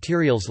additive in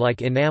materials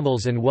like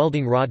enamels and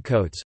welding rod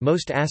coats,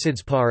 most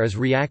acidspar is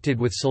reacted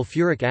with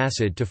sulfuric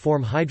acid to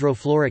form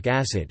hydrofluoric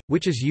acid,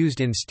 which is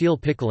used in steel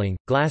pickling,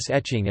 glass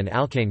etching and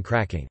alkane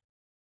cracking.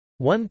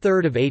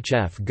 1/3 of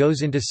HF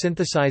goes into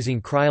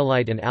synthesizing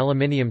cryolite and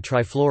aluminium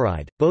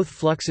trifluoride, both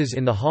fluxes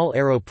in the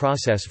Hall-Héroult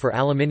process for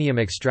aluminium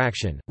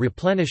extraction.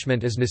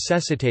 Replenishment is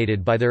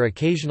necessitated by their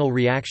occasional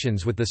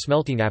reactions with the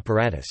smelting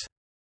apparatus.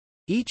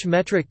 Each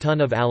metric ton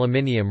of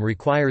aluminium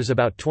requires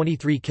about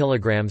 23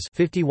 kilograms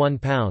 (51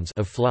 pounds)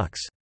 of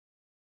flux.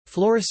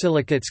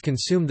 Fluorosilicates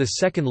consume the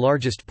second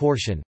largest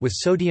portion, with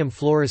sodium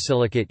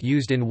fluorosilicate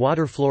used in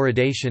water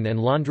fluoridation and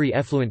laundry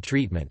effluent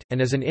treatment,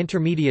 and as an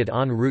intermediate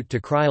en route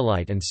to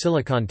cryolite and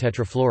silicon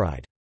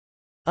tetrafluoride.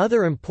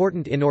 Other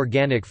important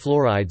inorganic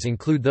fluorides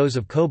include those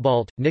of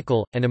cobalt,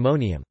 nickel, and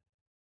ammonium.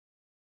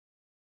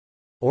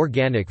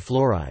 Organic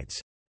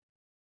fluorides.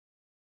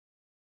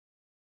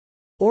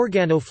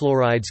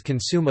 Organofluorides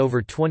consume over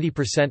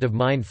 20% of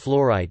mined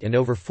fluorite and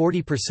over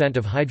 40%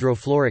 of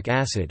hydrofluoric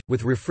acid,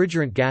 with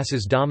refrigerant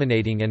gases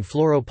dominating and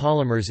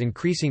fluoropolymers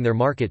increasing their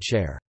market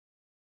share.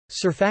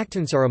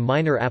 Surfactants are a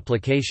minor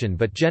application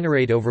but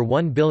generate over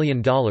 $1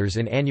 billion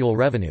in annual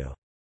revenue.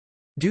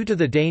 Due to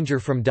the danger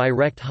from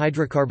direct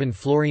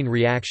hydrocarbon-fluorine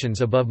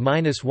reactions above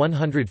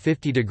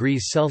 -150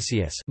 degrees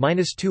Celsius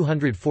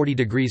 (-240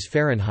 degrees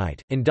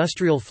Fahrenheit),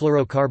 industrial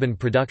fluorocarbon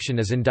production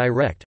is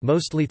indirect,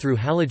 mostly through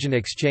halogen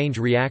exchange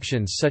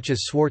reactions such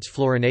as Schwarz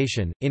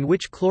fluorination, in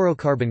which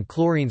chlorocarbon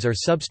chlorines are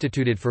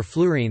substituted for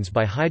fluorines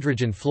by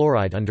hydrogen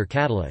fluoride under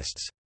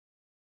catalysts.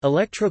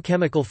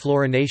 Electrochemical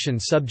fluorination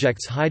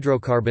subjects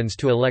hydrocarbons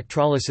to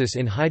electrolysis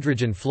in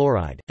hydrogen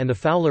fluoride, and the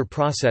Fowler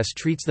process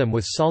treats them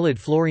with solid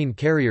fluorine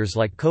carriers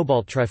like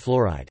cobalt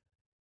trifluoride.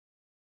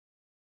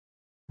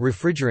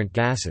 Refrigerant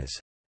gases.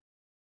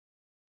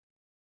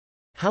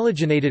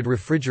 Halogenated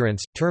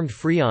refrigerants, termed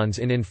freons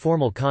in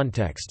informal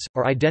contexts,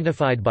 are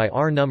identified by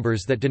R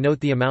numbers that denote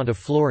the amount of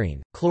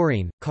fluorine,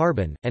 chlorine,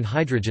 carbon, and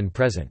hydrogen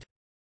present.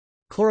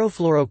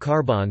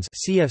 Chlorofluorocarbons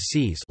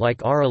 (CFCs) like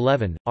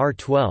R11,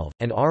 R12,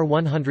 and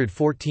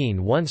R114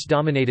 once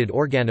dominated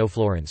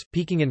organofluorines,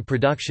 peaking in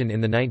production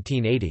in the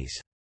 1980s.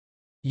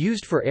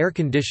 Used for air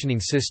conditioning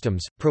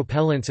systems,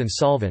 propellants and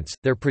solvents,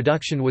 their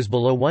production was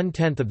below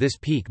one-tenth of this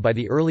peak by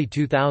the early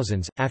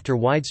 2000s, after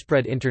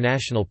widespread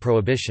international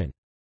prohibition.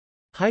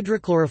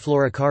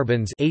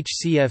 Hydrochlorofluorocarbons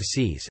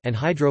 (HCFCs) and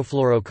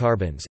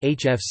hydrofluorocarbons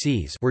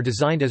 (HFCs) were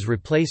designed as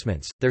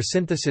replacements. Their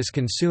synthesis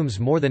consumes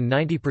more than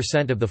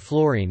 90% of the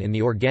fluorine in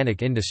the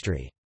organic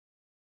industry.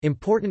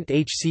 Important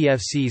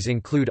HCFCs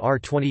include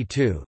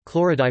R22,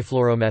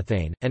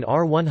 chlorodifluoromethane, and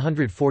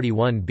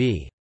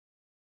R141b.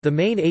 The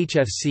main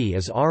HFC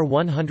is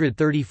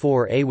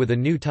R134A with a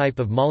new type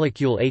of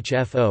molecule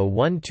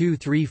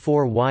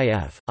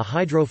HFO1234YF, a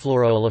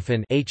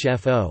hydrofluoroolefin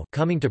HFO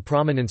coming to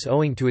prominence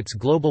owing to its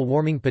global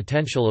warming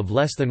potential of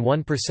less than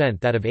 1%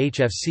 that of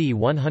HFC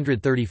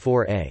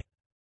 134A.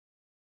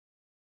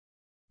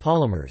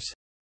 Polymers.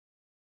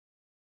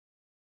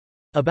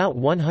 About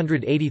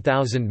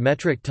 180,000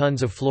 metric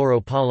tons of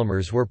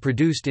fluoropolymers were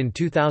produced in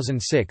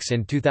 2006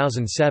 and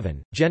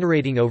 2007,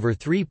 generating over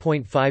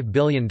 $3.5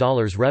 billion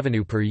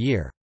revenue per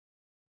year.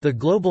 The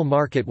global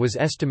market was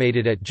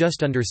estimated at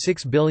just under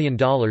 $6 billion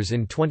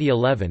in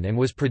 2011 and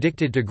was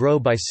predicted to grow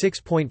by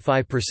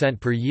 6.5%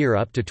 per year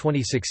up to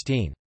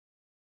 2016.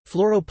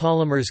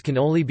 Fluoropolymers can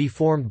only be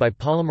formed by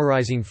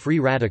polymerizing free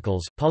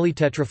radicals.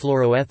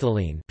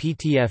 Polytetrafluoroethylene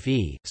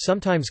 (PTFE),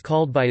 sometimes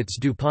called by its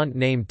DuPont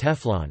name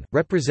Teflon,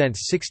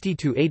 represents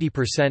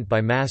 60–80%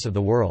 by mass of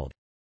the world's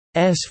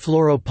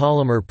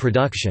fluoropolymer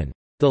production.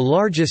 The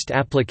largest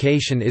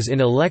application is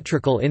in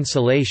electrical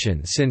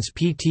insulation since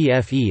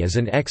PTFE is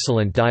an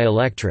excellent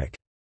dielectric.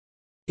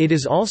 It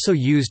is also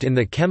used in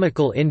the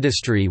chemical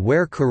industry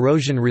where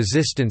corrosion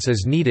resistance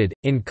is needed,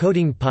 in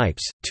coating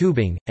pipes,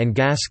 tubing, and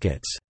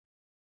gaskets.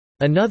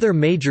 Another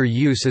major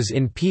use is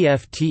in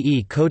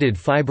PFTE-coated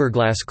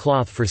fiberglass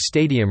cloth for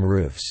stadium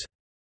roofs.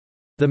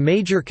 The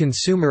major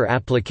consumer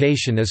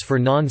application is for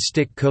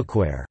non-stick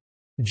cookware.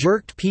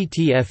 Jerked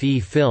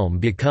PTFE film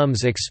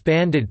becomes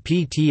expanded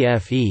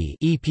PTFE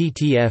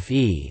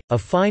 (ePTFE), a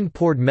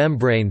fine-pored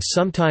membrane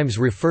sometimes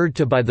referred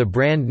to by the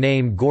brand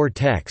name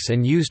Gore-Tex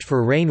and used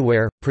for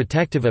rainwear,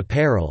 protective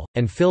apparel,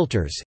 and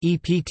filters.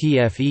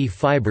 ePTFE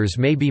fibers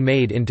may be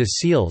made into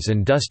seals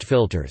and dust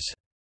filters.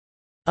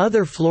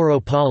 Other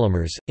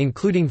fluoropolymers,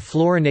 including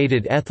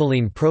fluorinated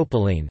ethylene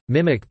propylene,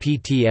 mimic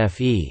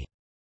PTFE's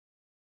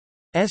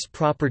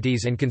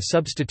properties and can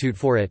substitute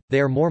for it. They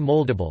are more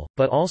moldable,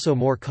 but also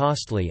more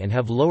costly and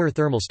have lower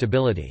thermal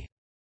stability.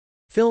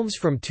 Films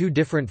from two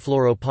different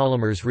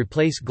fluoropolymers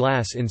replace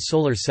glass in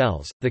solar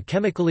cells. The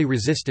chemically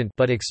resistant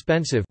but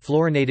expensive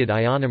fluorinated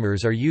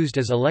ionomers are used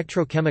as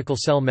electrochemical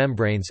cell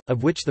membranes,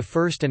 of which the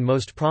first and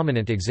most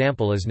prominent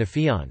example is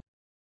Nafion.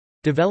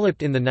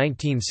 Developed in the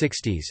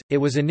 1960s, it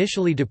was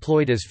initially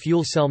deployed as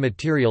fuel cell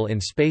material in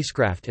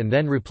spacecraft and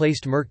then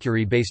replaced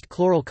mercury-based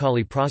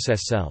chloralkali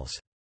process cells.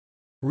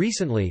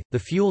 Recently, the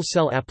fuel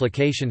cell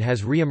application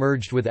has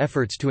re-emerged with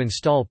efforts to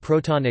install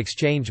proton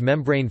exchange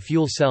membrane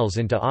fuel cells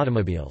into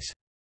automobiles.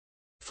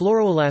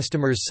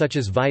 Fluoroelastomers such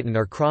as Viton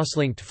are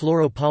cross-linked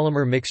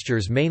fluoropolymer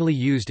mixtures mainly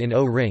used in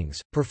O-rings.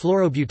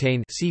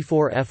 Perfluorobutane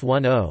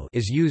C4F10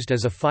 is used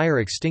as a fire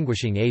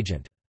extinguishing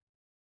agent.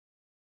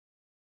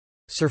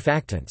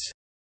 Surfactants.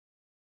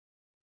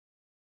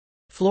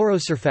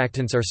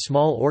 Fluorosurfactants are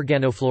small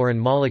organofluorine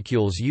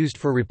molecules used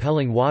for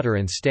repelling water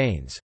and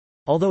stains.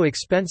 Although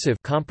expensive,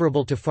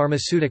 comparable to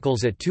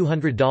pharmaceuticals at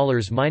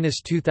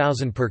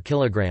 $200–2,000 per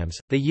kilograms,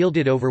 they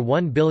yielded over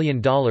 $1 billion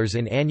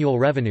in annual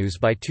revenues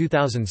by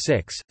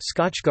 2006.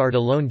 Scotchgard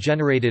alone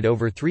generated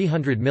over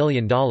 $300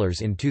 million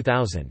in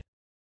 2000.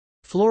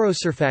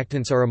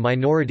 Fluorosurfactants are a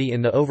minority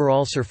in the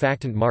overall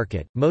surfactant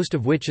market, most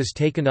of which is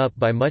taken up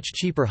by much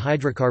cheaper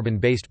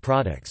hydrocarbon-based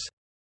products.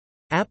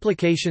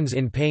 Applications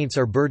in paints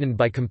are burdened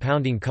by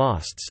compounding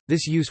costs.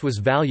 This use was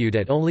valued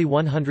at only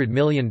 $100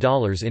 million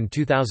in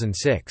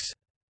 2006.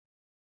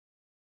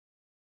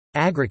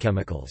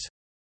 Agrochemicals.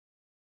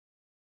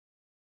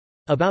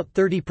 About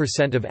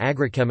 30% of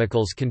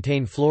agrochemicals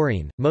contain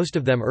fluorine, most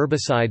of them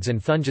herbicides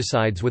and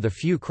fungicides with a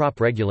few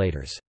crop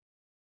regulators.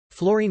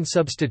 Fluorine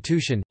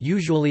substitution,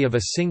 usually of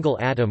a single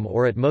atom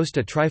or at most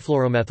a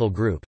trifluoromethyl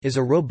group, is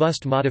a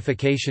robust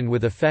modification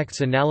with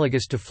effects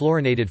analogous to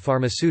fluorinated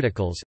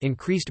pharmaceuticals,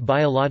 increased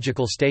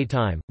biological stay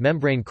time,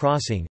 membrane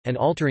crossing, and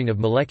altering of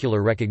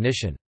molecular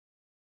recognition.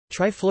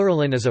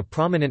 Trifluralin is a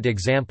prominent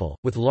example,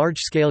 with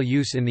large-scale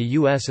use in the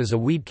U.S. as a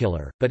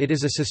weedkiller, but it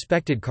is a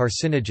suspected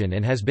carcinogen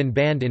and has been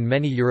banned in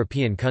many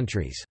European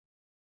countries.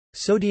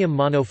 Sodium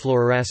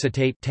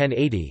monofluoroacetate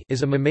 1080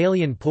 is a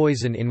mammalian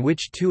poison in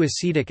which two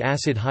acetic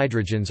acid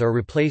hydrogens are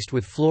replaced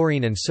with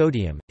fluorine and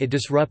sodium. It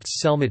disrupts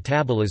cell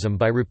metabolism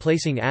by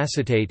replacing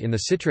acetate in the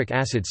citric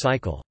acid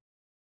cycle.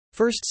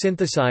 First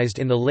synthesized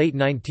in the late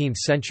 19th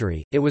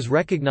century, it was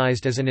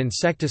recognized as an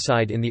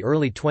insecticide in the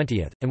early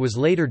 20th, and was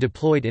later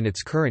deployed in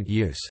its current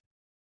use.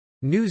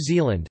 New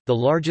Zealand, the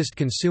largest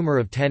consumer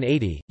of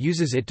 1080,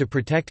 uses it to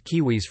protect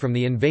kiwis from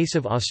the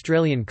invasive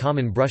Australian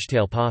common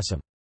brushtail possum.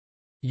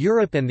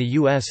 Europe and the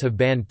US have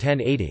banned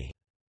 1080.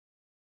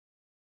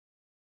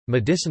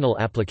 Medicinal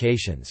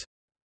applications.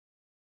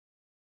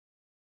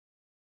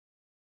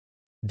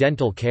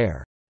 Dental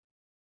care.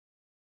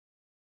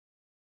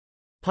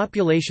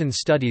 Population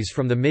studies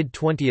from the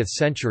mid-20th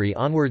century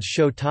onwards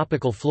show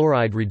topical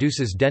fluoride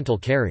reduces dental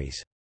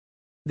caries.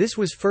 This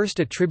was first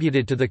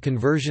attributed to the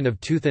conversion of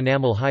tooth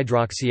enamel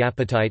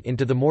hydroxyapatite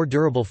into the more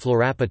durable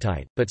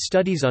fluorapatite, but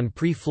studies on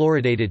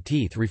pre-fluoridated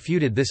teeth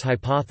refuted this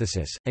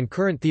hypothesis, and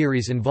current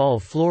theories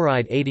involve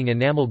fluoride aiding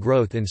enamel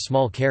growth in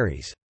small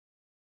caries.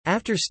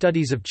 After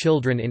studies of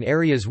children in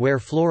areas where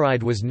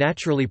fluoride was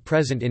naturally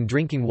present in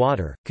drinking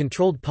water,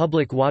 controlled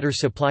public water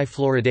supply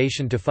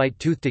fluoridation to fight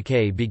tooth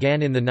decay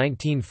began in the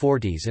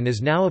 1940s and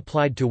is now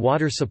applied to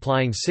water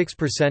supplying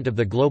 6% of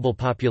the global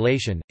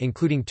population,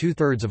 including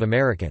 2/3 of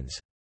Americans.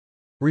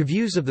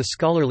 Reviews of the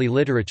scholarly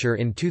literature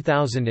in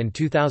 2000 and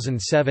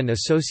 2007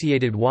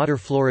 associated water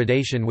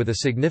fluoridation with a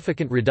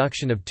significant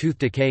reduction of tooth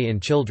decay in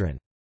children.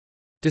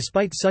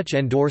 Despite such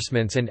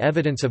endorsements and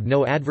evidence of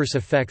no adverse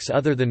effects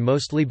other than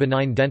mostly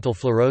benign dental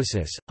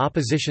fluorosis,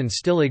 opposition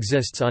still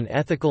exists on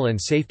ethical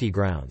and safety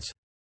grounds.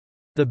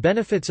 The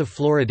benefits of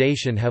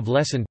fluoridation have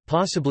lessened,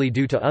 possibly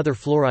due to other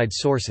fluoride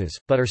sources,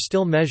 but are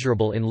still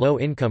measurable in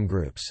low-income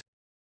groups.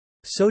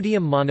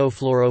 Sodium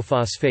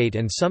monofluorophosphate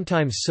and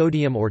sometimes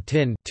sodium or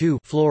tin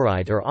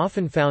fluoride are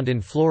often found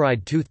in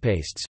fluoride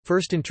toothpastes,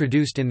 first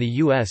introduced in the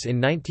U.S. in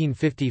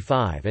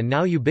 1955 and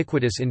now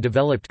ubiquitous in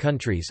developed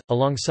countries,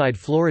 alongside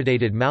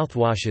fluoridated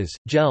mouthwashes,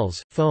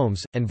 gels,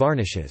 foams, and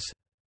varnishes.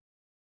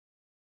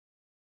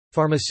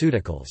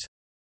 Pharmaceuticals.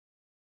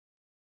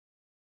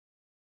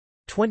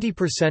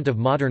 20% of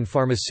modern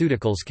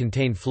pharmaceuticals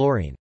contain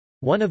fluorine.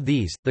 One of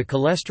these, the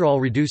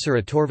cholesterol reducer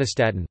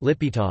atorvastatin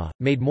Lipitor,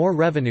 made more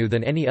revenue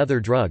than any other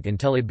drug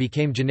until it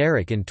became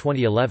generic in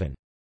 2011.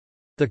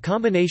 The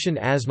combination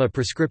asthma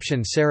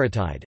prescription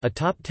Seretide, a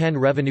top 10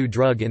 revenue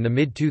drug in the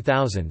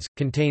mid-2000s,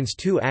 contains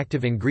two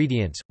active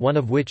ingredients, one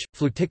of which,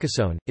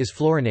 fluticasone, is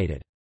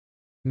fluorinated.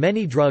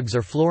 Many drugs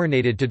are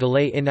fluorinated to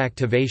delay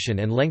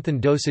inactivation and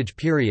lengthen dosage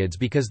periods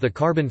because the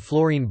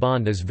carbon-fluorine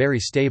bond is very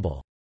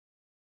stable.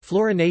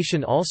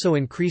 Fluorination also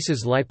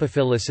increases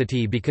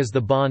lipophilicity because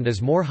the bond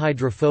is more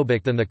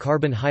hydrophobic than the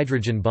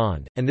carbon-hydrogen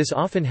bond, and this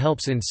often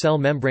helps in cell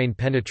membrane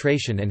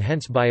penetration and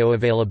hence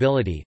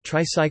bioavailability.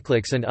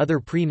 Tricyclics and other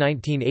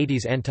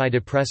pre-1980s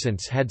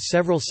antidepressants had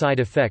several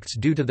side effects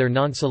due to their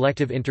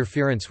non-selective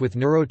interference with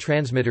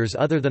neurotransmitters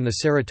other than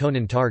the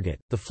serotonin target.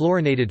 The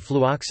fluorinated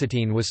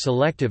fluoxetine was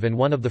selective and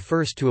one of the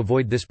first to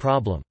avoid this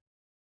problem.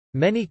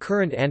 Many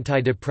current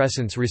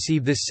antidepressants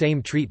receive this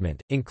same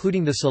treatment,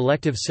 including the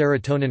selective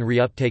serotonin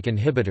reuptake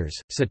inhibitors,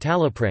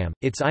 citalopram,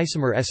 its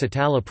isomer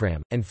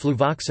escitalopram, and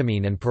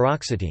fluvoxamine and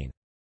paroxetine.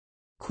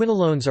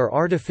 Quinolones are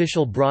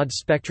artificial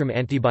broad-spectrum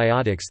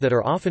antibiotics that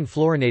are often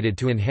fluorinated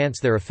to enhance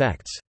their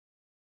effects.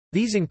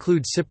 These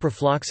include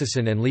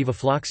ciprofloxacin and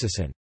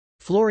levofloxacin.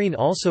 Fluorine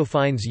also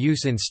finds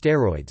use in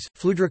steroids.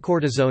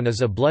 Fludrocortisone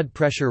is a blood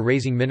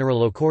pressure-raising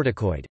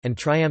mineralocorticoid, and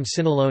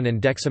triamcinolone and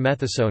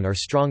dexamethasone are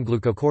strong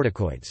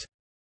glucocorticoids.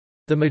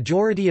 The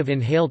majority of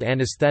inhaled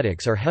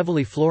anesthetics are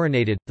heavily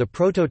fluorinated. The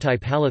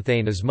prototype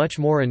halothane is much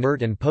more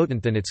inert and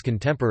potent than its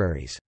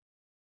contemporaries.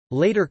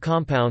 Later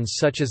compounds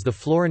such as the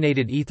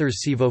fluorinated ethers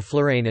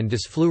sevoflurane and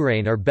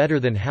desflurane are better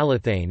than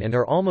halothane and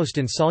are almost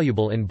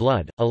insoluble in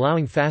blood,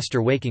 allowing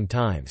faster waking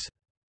times.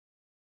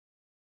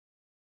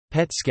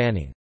 PET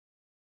scanning.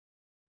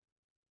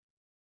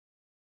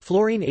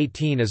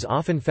 Fluorine-18 is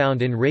often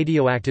found in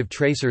radioactive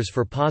tracers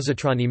for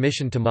positron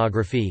emission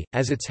tomography,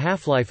 as its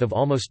half-life of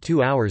almost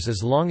 2 hours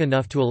is long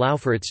enough to allow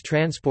for its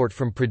transport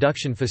from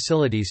production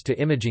facilities to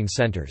imaging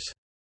centers.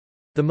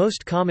 The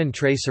most common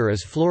tracer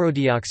is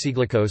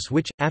fluorodeoxyglucose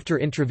which, after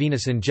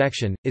intravenous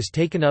injection, is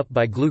taken up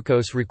by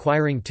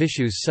glucose-requiring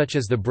tissues such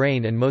as the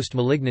brain and most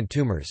malignant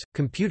tumors.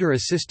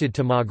 Computer-assisted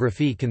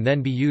tomography can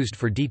then be used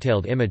for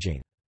detailed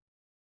imaging.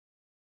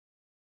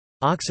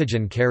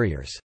 Oxygen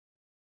carriers.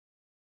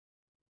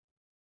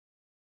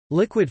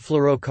 Liquid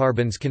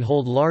fluorocarbons can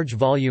hold large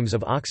volumes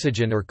of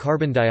oxygen or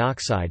carbon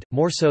dioxide,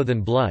 more so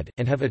than blood,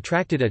 and have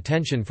attracted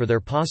attention for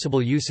their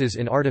possible uses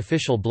in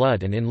artificial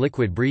blood and in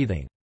liquid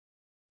breathing.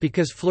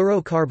 Because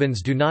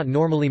fluorocarbons do not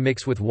normally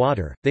mix with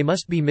water, they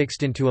must be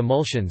mixed into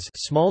emulsions,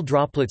 small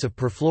droplets of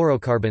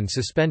perfluorocarbon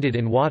suspended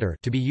in water,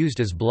 to be used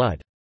as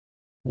blood.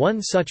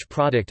 One such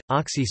product,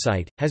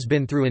 oxycyte, has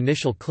been through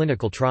initial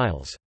clinical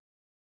trials.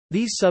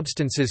 These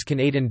substances can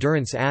aid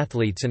endurance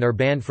athletes and are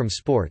banned from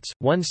sports.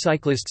 One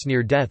cyclist's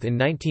near death in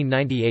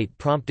 1998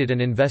 prompted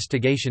an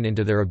investigation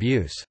into their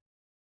abuse.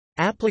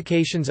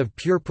 Applications of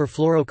pure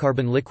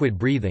perfluorocarbon liquid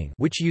breathing,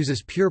 which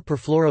uses pure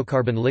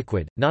perfluorocarbon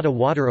liquid, not a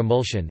water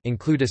emulsion,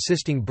 include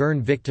assisting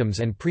burn victims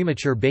and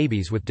premature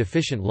babies with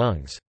deficient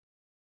lungs.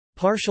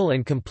 Partial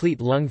and complete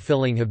lung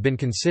filling have been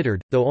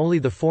considered, though only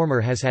the former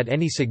has had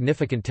any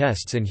significant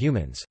tests in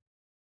humans.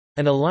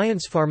 An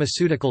Alliance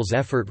Pharmaceuticals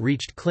effort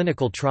reached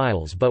clinical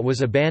trials but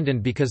was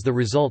abandoned because the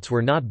results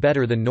were not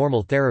better than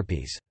normal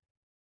therapies.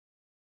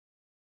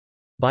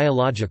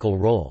 Biological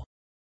role.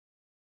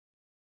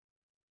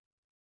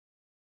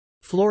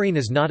 Fluorine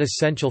is not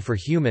essential for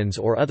humans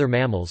or other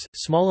mammals.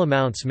 Small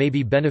amounts may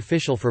be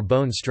beneficial for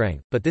bone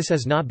strength, but this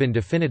has not been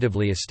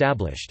definitively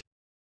established.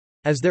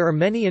 As there are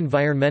many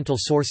environmental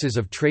sources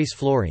of trace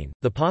fluorine,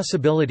 the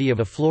possibility of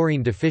a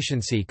fluorine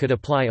deficiency could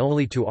apply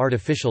only to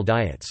artificial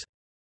diets.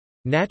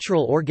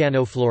 Natural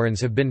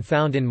organofluorines have been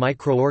found in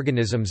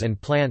microorganisms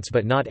and plants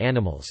but not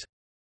animals.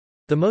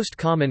 The most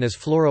common is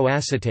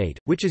fluoroacetate,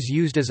 which is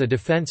used as a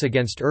defense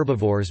against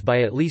herbivores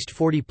by at least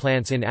 40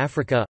 plants in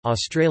Africa,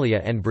 Australia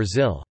and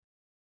Brazil.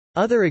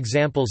 Other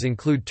examples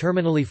include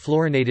terminally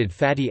fluorinated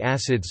fatty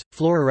acids,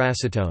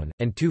 fluoracetone,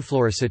 and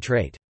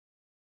 2-fluorocitrate.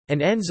 An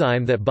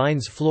enzyme that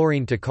binds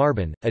fluorine to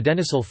carbon,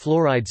 adenosyl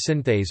fluoride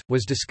synthase,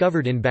 was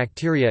discovered in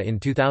bacteria in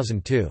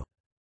 2002.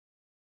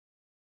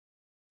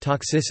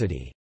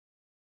 Toxicity.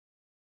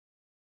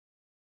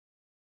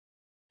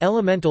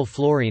 Elemental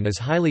fluorine is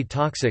highly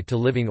toxic to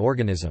living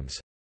organisms.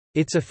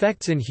 Its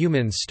effects in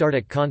humans start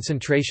at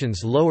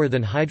concentrations lower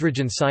than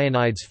hydrogen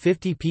cyanide's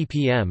 50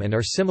 ppm and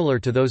are similar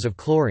to those of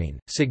chlorine.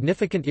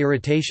 Significant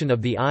irritation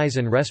of the eyes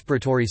and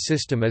respiratory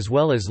system as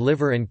well as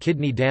liver and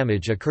kidney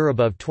damage occur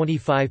above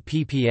 25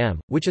 ppm,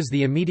 which is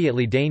the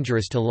immediately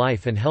dangerous to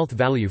life and health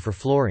value for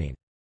fluorine.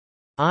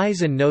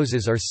 Eyes and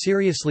noses are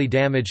seriously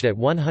damaged at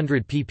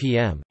 100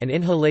 ppm. An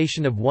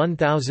inhalation of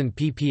 1000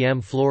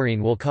 ppm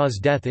fluorine will cause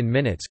death in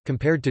minutes,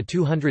 compared to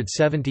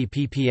 270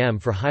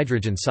 ppm for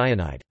hydrogen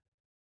cyanide.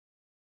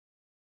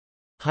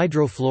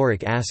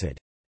 Hydrofluoric acid.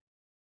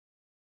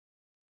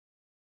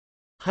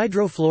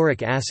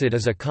 Hydrofluoric acid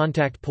is a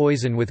contact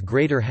poison with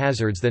greater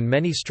hazards than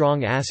many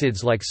strong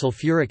acids like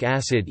sulfuric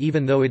acid.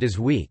 Even though it is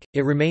weak,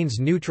 it remains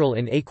neutral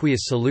in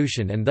aqueous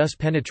solution and thus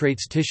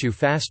penetrates tissue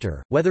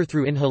faster, whether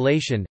through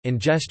inhalation,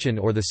 ingestion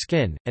or the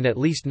skin, and at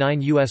least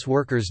 9 U.S.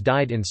 workers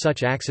died in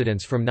such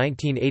accidents from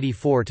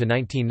 1984 to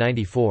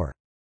 1994.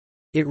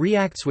 It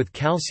reacts with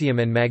calcium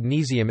and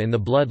magnesium in the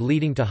blood,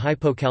 leading to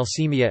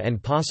hypocalcemia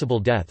and possible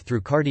death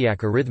through cardiac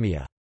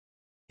arrhythmia.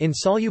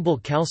 Insoluble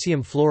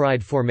calcium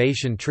fluoride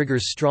formation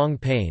triggers strong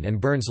pain and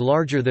burns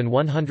larger than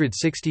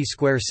 160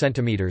 square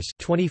centimeters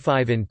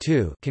 (25 in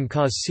 2) can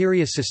cause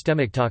serious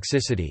systemic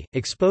toxicity.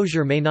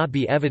 Exposure may not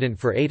be evident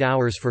for 8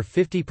 hours for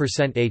 50%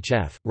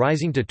 HF,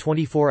 rising to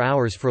 24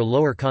 hours for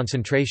lower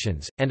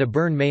concentrations, and a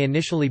burn may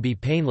initially be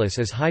painless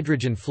as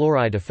hydrogen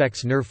fluoride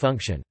affects nerve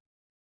function.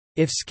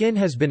 If skin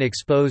has been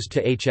exposed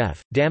to HF,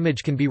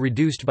 damage can be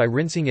reduced by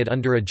rinsing it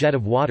under a jet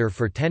of water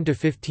for 10 to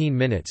 15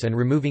 minutes and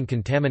removing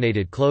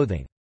contaminated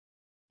clothing.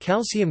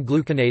 Calcium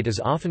gluconate is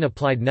often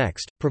applied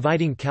next,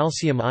 providing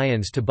calcium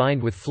ions to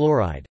bind with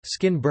fluoride.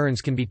 Skin burns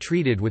can be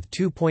treated with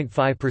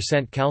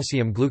 2.5%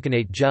 calcium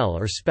gluconate gel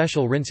or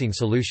special rinsing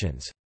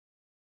solutions.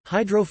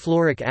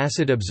 Hydrofluoric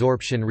acid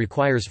absorption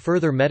requires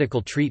further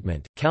medical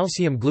treatment.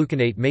 Calcium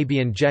gluconate may be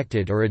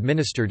injected or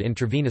administered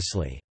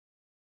intravenously.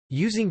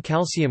 Using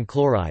calcium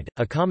chloride,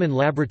 a common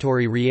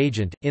laboratory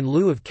reagent, in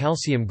lieu of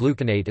calcium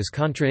gluconate is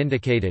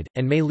contraindicated,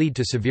 and may lead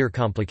to severe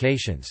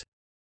complications.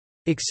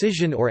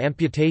 Excision or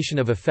amputation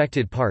of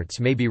affected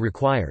parts may be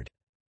required.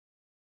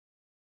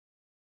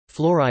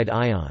 Fluoride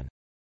ion.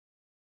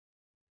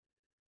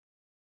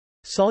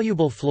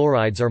 Soluble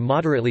fluorides are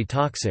moderately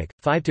toxic.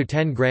 5 to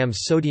 10 grams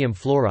sodium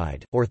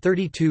fluoride, or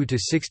 32 to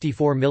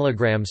 64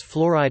 milligrams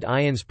fluoride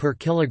ions per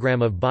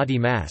kilogram of body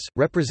mass,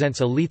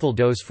 represents a lethal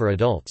dose for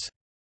adults.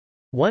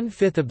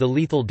 1/5 of the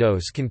lethal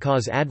dose can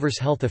cause adverse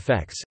health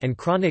effects, and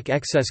chronic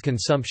excess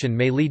consumption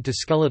may lead to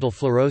skeletal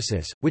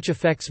fluorosis, which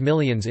affects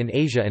millions in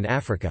Asia and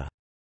Africa.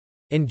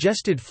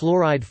 Ingested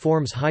fluoride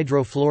forms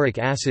hydrofluoric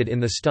acid in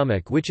the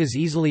stomach, which is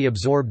easily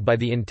absorbed by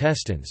the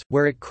intestines,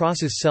 where it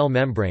crosses cell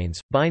membranes,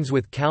 binds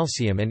with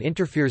calcium and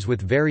interferes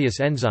with various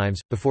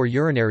enzymes, before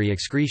urinary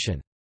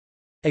excretion.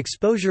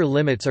 Exposure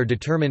limits are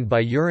determined by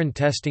urine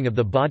testing of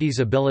the body's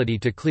ability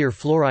to clear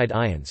fluoride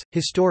ions.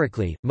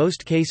 Historically,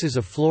 most cases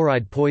of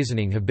fluoride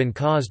poisoning have been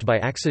caused by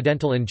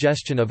accidental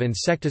ingestion of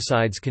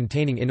insecticides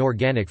containing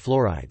inorganic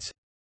fluorides.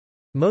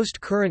 Most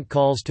current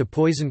calls to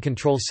poison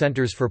control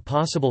centers for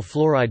possible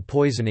fluoride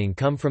poisoning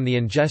come from the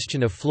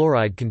ingestion of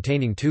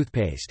fluoride-containing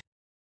toothpaste.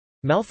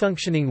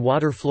 Malfunctioning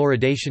water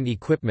fluoridation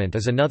equipment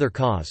is another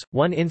cause.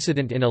 One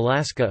incident in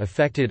Alaska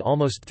affected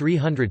almost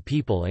 300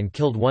 people and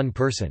killed one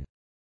person.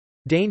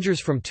 Dangers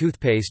from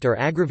toothpaste are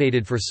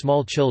aggravated for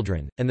small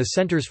children, and the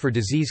Centers for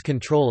Disease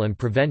Control and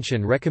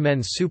Prevention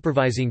recommends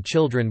supervising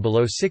children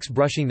below 6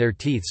 brushing their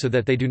teeth so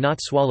that they do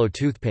not swallow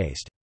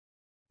toothpaste.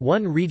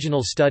 One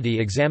regional study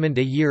examined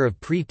a year of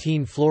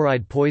pre-teen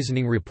fluoride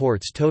poisoning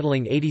reports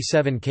totaling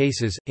 87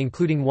 cases,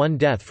 including one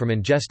death from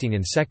ingesting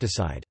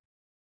insecticide.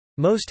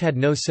 Most had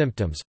no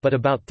symptoms, but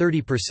about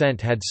 30%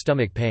 had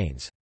stomach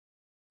pains.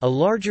 A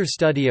larger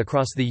study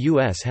across the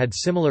U.S. had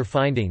similar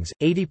findings.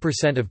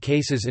 80% of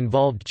cases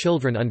involved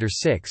children under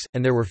 6,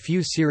 and there were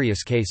few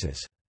serious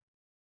cases.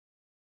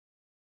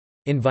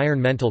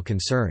 Environmental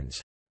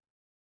concerns.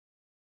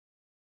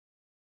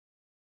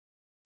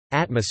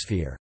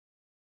 Atmosphere.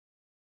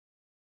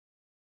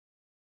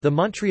 The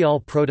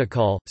Montreal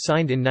Protocol,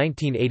 signed in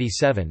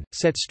 1987,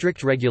 set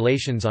strict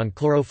regulations on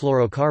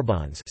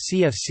chlorofluorocarbons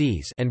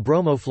 (CFCs) and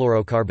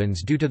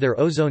bromofluorocarbons due to their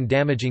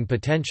ozone-damaging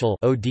potential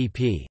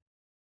 (ODP).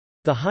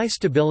 The high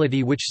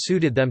stability which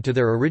suited them to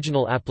their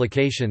original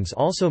applications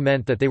also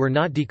meant that they were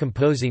not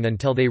decomposing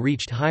until they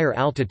reached higher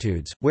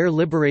altitudes, where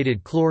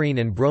liberated chlorine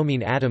and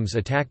bromine atoms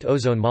attacked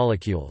ozone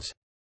molecules.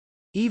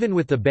 Even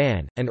with the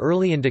ban, and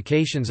early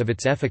indications of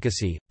its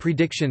efficacy,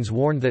 predictions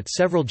warned that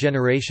several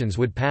generations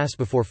would pass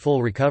before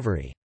full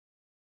recovery.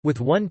 With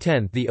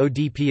 1/10 the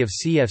ODP of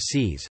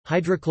CFCs,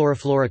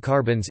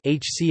 hydrochlorofluorocarbons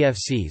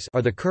 (HCFCs)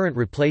 are the current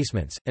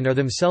replacements, and are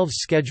themselves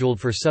scheduled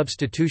for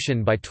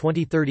substitution by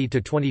 2030 to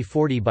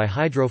 2040 by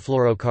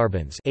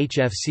hydrofluorocarbons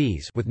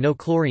 (HFCs) with no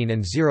chlorine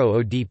and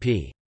zero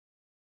ODP.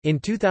 In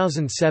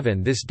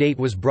 2007 this date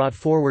was brought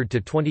forward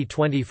to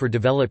 2020 for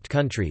developed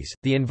countries.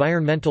 The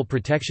Environmental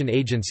Protection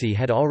Agency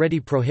had already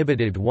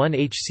prohibited one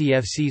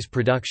HCFC's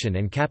production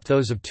and capped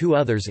those of 2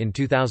 others in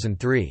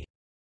 2003.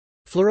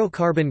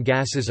 Fluorocarbon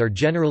gases are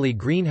generally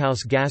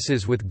greenhouse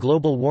gases with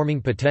global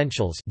warming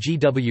potentials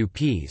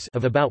 (GWPs)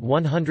 of about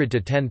 100 to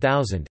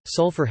 10,000.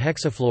 Sulfur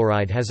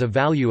hexafluoride has a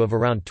value of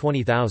around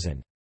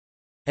 20,000.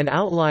 An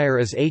outlier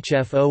is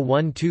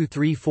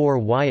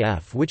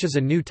HFO1234YF, which is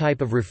a new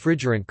type of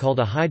refrigerant called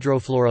a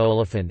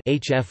hydrofluoroolefin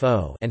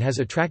 (HFO) and has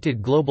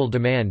attracted global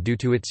demand due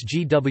to its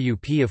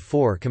GWP of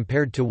 4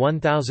 compared to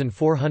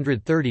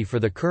 1,430 for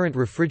the current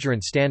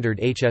refrigerant standard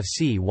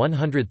HFC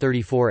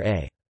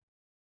 134A.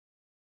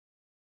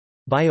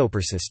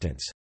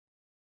 Biopersistence.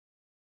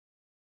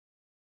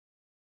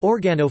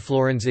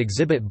 Organofluorines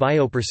exhibit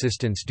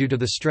biopersistence due to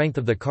the strength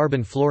of the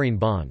carbon-fluorine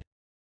bond.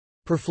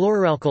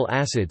 Perfluoroalkyl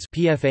acids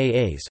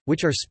 (PFAAs),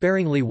 which are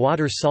sparingly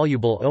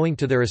water-soluble owing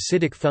to their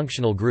acidic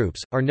functional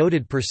groups, are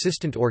noted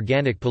persistent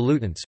organic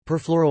pollutants.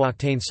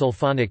 Perfluorooctane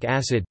sulfonic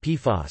acid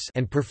 (PFOS)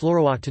 and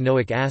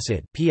perfluorooctanoic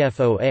acid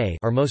 (PFOA)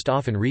 are most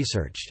often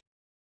researched.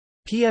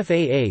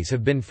 PFAAs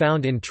have been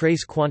found in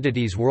trace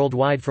quantities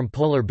worldwide from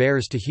polar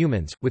bears to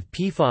humans, with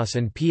PFOS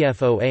and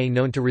PFOA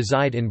known to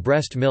reside in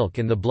breast milk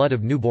and the blood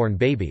of newborn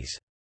babies.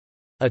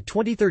 A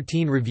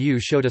 2013 review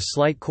showed a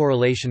slight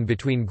correlation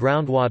between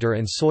groundwater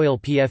and soil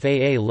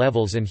PFAA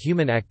levels and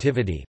human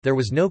activity. There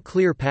was no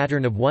clear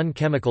pattern of one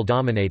chemical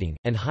dominating,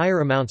 and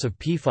higher amounts of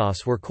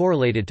PFOS were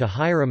correlated to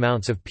higher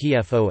amounts of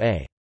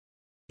PFOA.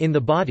 In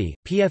the body,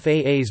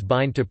 PFAAs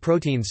bind to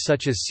proteins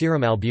such as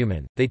serum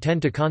albumin. They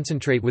tend to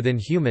concentrate within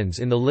humans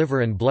in the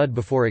liver and blood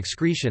before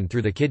excretion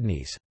through the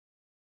kidneys.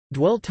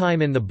 Dwell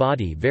time in the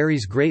body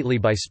varies greatly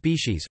by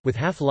species, with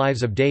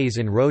half-lives of days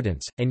in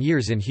rodents, and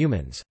years in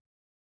humans.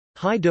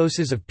 High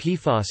doses of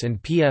PFOS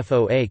and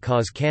PFOA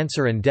cause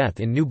cancer and death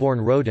in newborn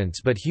rodents,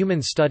 but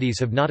human studies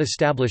have not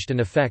established an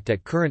effect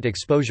at current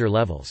exposure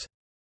levels.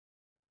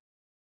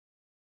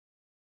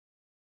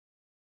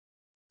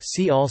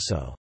 See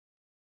also: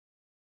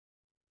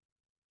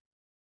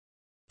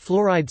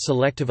 Fluoride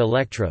selective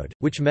electrode,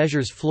 which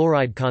measures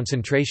fluoride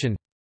concentration,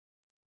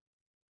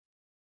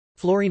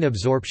 Fluorine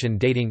absorption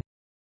dating,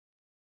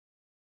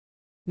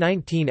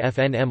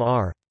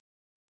 19-FNMR,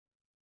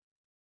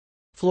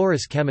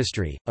 Fluorous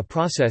chemistry, a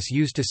process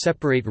used to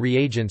separate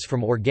reagents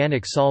from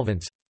organic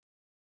solvents,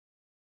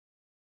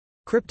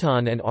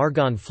 Krypton and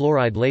argon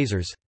fluoride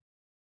lasers,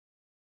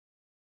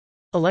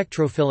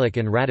 electrophilic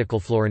and radical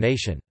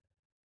fluorination.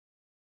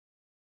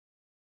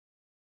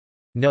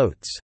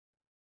 Notes.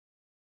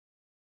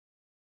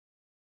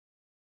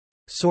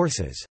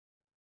 Sources.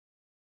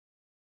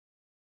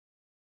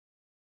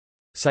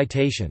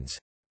 Citations.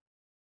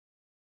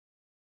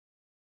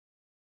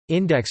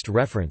 Indexed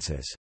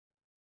references.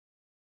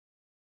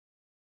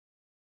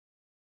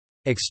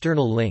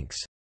 External links.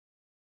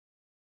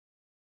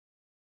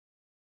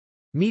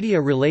 Media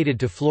related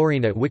to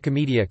fluorine at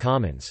Wikimedia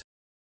Commons.